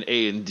going to be an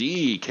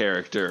A&D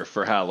character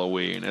for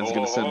Halloween and is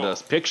going to send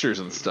us pictures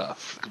and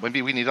stuff?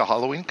 Maybe we need a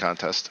Halloween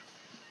contest.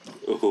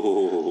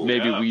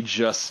 Maybe we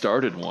just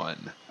started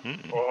one.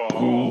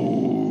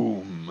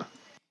 Boom.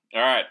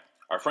 All right.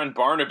 Our friend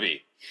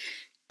Barnaby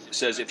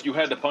says, if you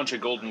had to punch a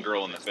golden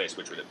girl in the face,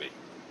 which would it be?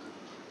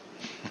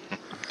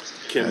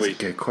 That's a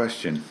good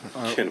question.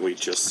 Can we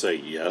just say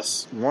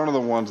yes? One of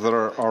the ones that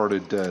are already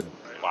dead.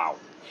 Wow.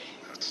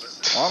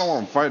 I don't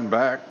want them fighting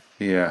back.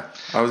 Yeah,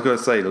 I was going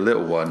to say the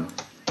little one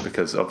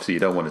because obviously you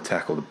don't want to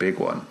tackle the big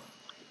one.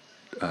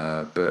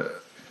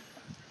 But,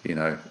 you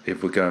know,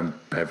 if we're going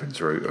Bevan's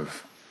route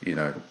of, you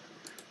know,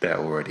 they're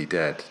already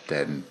dead,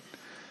 then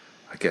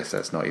I guess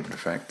that's not even a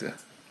factor.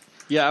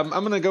 Yeah, I'm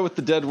going to go with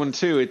the dead one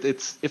too.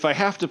 It's if I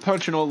have to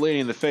punch an old lady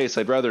in the face,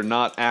 I'd rather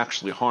not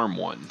actually harm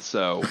one.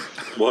 So,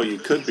 well, you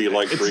could be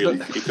like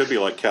you could be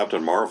like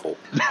Captain Marvel.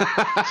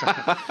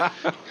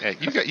 Hey,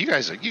 you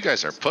guys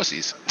are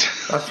pussies.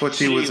 That's what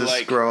she was a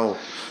Skrull.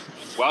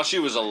 While she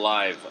was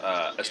alive,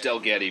 Estelle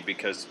Getty,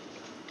 because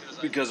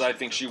I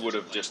think she would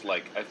have just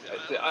like I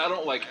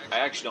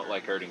actually don't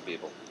like hurting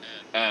people,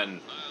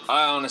 and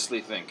I honestly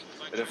think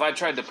that if I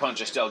tried to punch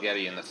Estelle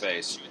Getty in the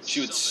face, she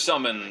would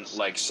summon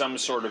like some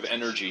sort of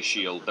energy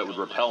shield that would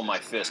repel my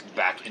fist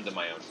back into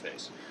my own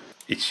face.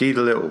 Is she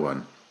the little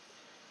one?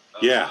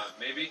 Yeah.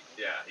 Maybe?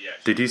 Yeah.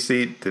 Did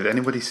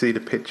anybody see the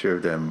picture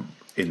of them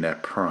in their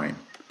prime?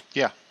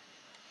 Yeah.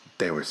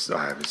 I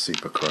have a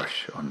super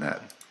crush on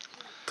that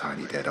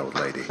tiny dead old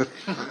lady in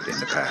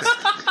the past.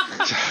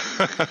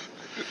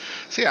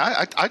 See,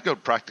 I'd go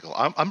practical.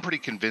 I'm pretty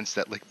convinced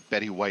that like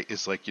Betty White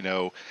is like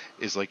an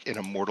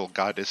immortal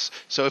goddess.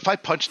 So if I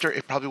punched her,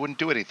 it probably wouldn't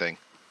do anything,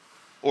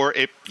 or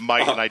it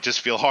might, and I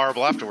just feel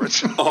horrible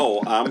afterwards.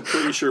 Oh, I'm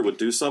pretty sure it would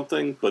do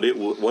something, but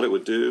what it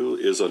would do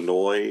is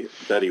annoy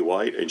Betty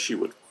White, and she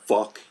would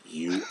fuck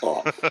you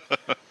up.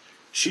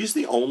 She's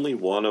the only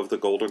one of the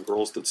Golden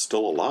Girls that's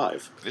still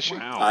alive. Is she?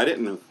 Wow.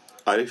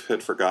 I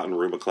had forgotten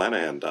Rue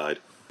McClanahan died.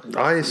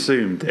 I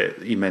assumed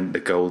that he meant the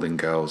Golden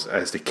Girls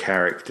as the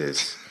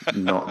characters,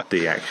 not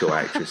the actual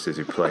actresses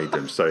who played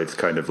them. So it's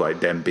kind of like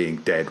them being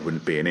dead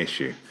wouldn't be an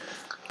issue.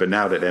 But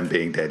now that them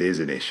being dead is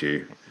an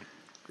issue,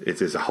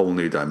 there's a whole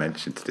new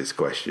dimension to this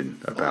question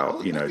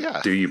about,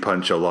 do you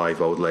punch a live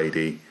old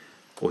lady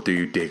or do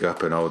you dig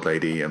up an old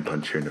lady and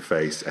punch her in the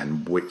face,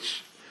 and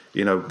which,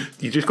 you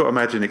just got to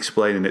imagine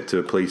explaining it to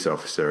a police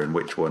officer and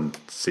which one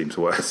seems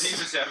worse.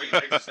 He was having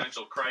an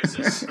existential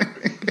crisis.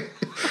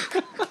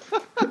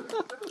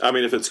 I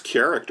mean, if it's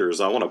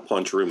characters, I want to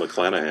punch Rue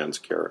McClanahan's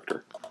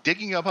character.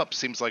 Digging them up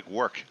seems like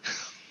work.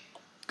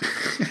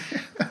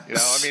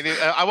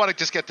 I want to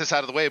just get this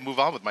out of the way and move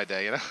on with my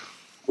day,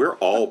 We're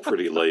all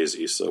pretty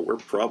lazy, so we're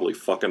probably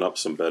fucking up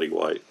some Betty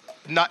White.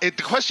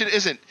 The question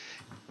isn't,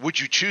 would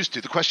you choose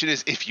to? The question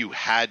is, if you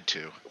had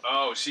to.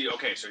 Oh, see,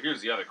 okay, so here's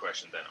the other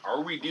question then.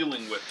 Are we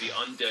dealing with the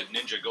undead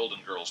ninja Golden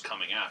Girls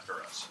coming after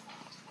us?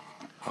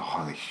 Oh,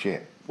 holy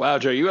shit. Wow,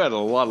 Joe, you had a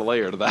lot of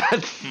layer to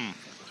that.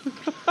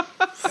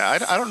 Yeah,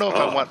 I don't know if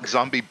I want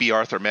zombie B.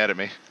 Arthur mad at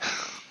me.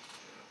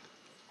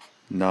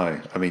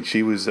 No, I mean,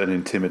 she was an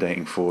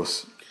intimidating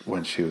force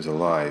when she was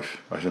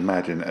alive. I should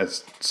imagine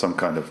as some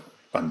kind of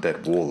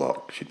undead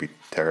warlock, she'd be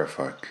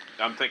terrifying.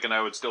 I'm thinking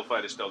I would still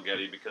fight Estelle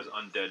Getty because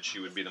undead she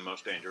would be the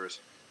most dangerous.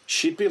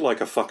 She'd be like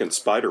a fucking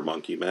spider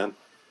monkey, man.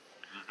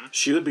 Mm-hmm.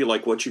 She would be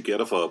like what you get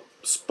if a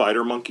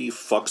spider monkey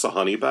fucks a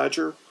honey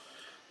badger.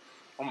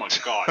 Oh my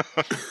god.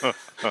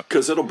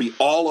 Because it'll be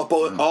all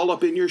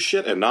up in your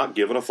shit and not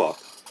giving a fuck.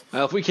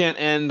 Well, if we can't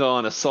end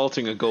on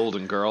assaulting a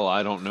golden girl,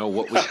 I don't know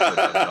what we could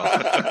end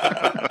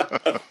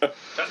on.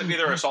 Technically,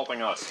 they're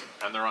assaulting us,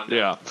 and they're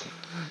undead.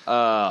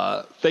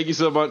 Yeah. Thank you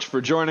so much for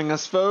joining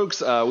us,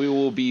 folks. We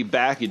will be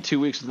back in 2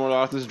 weeks with more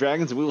Darkness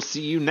Dragons, and we will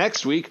see you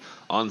next week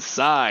on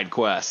Side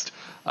Quest.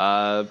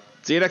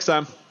 See you next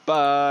time.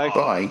 Bye.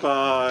 Bye.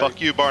 Bye. Fuck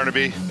you,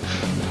 Barnaby.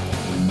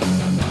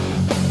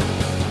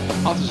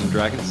 Authors and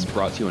Dragons is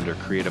brought to you under a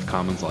Creative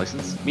Commons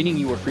license, meaning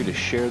you are free to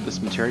share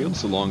this material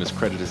so long as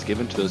credit is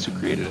given to those who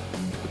created it,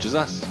 which is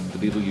us, the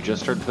people you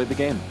just heard play the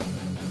game.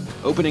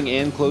 Opening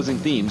and closing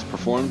themes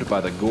performed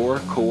by the Gore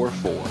Core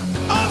 4.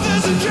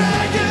 Authors and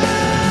Dragons!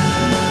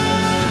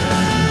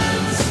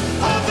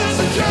 Authors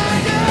and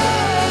Dragons!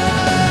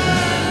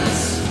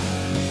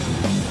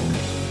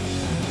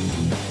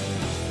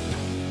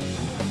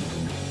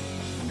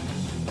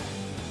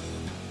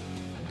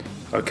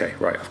 Okay,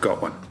 right, I've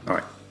got one.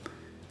 Alright.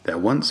 There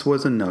once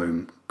was a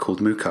gnome called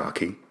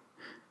Mukaki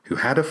who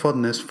had a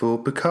fondness for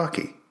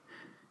bukkake.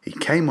 He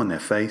came on their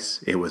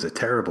face, it was a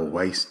terrible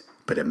waste,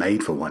 but it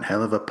made for one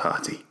hell of a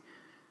party.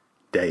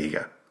 There you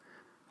go.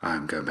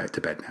 I'm going back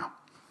to bed now.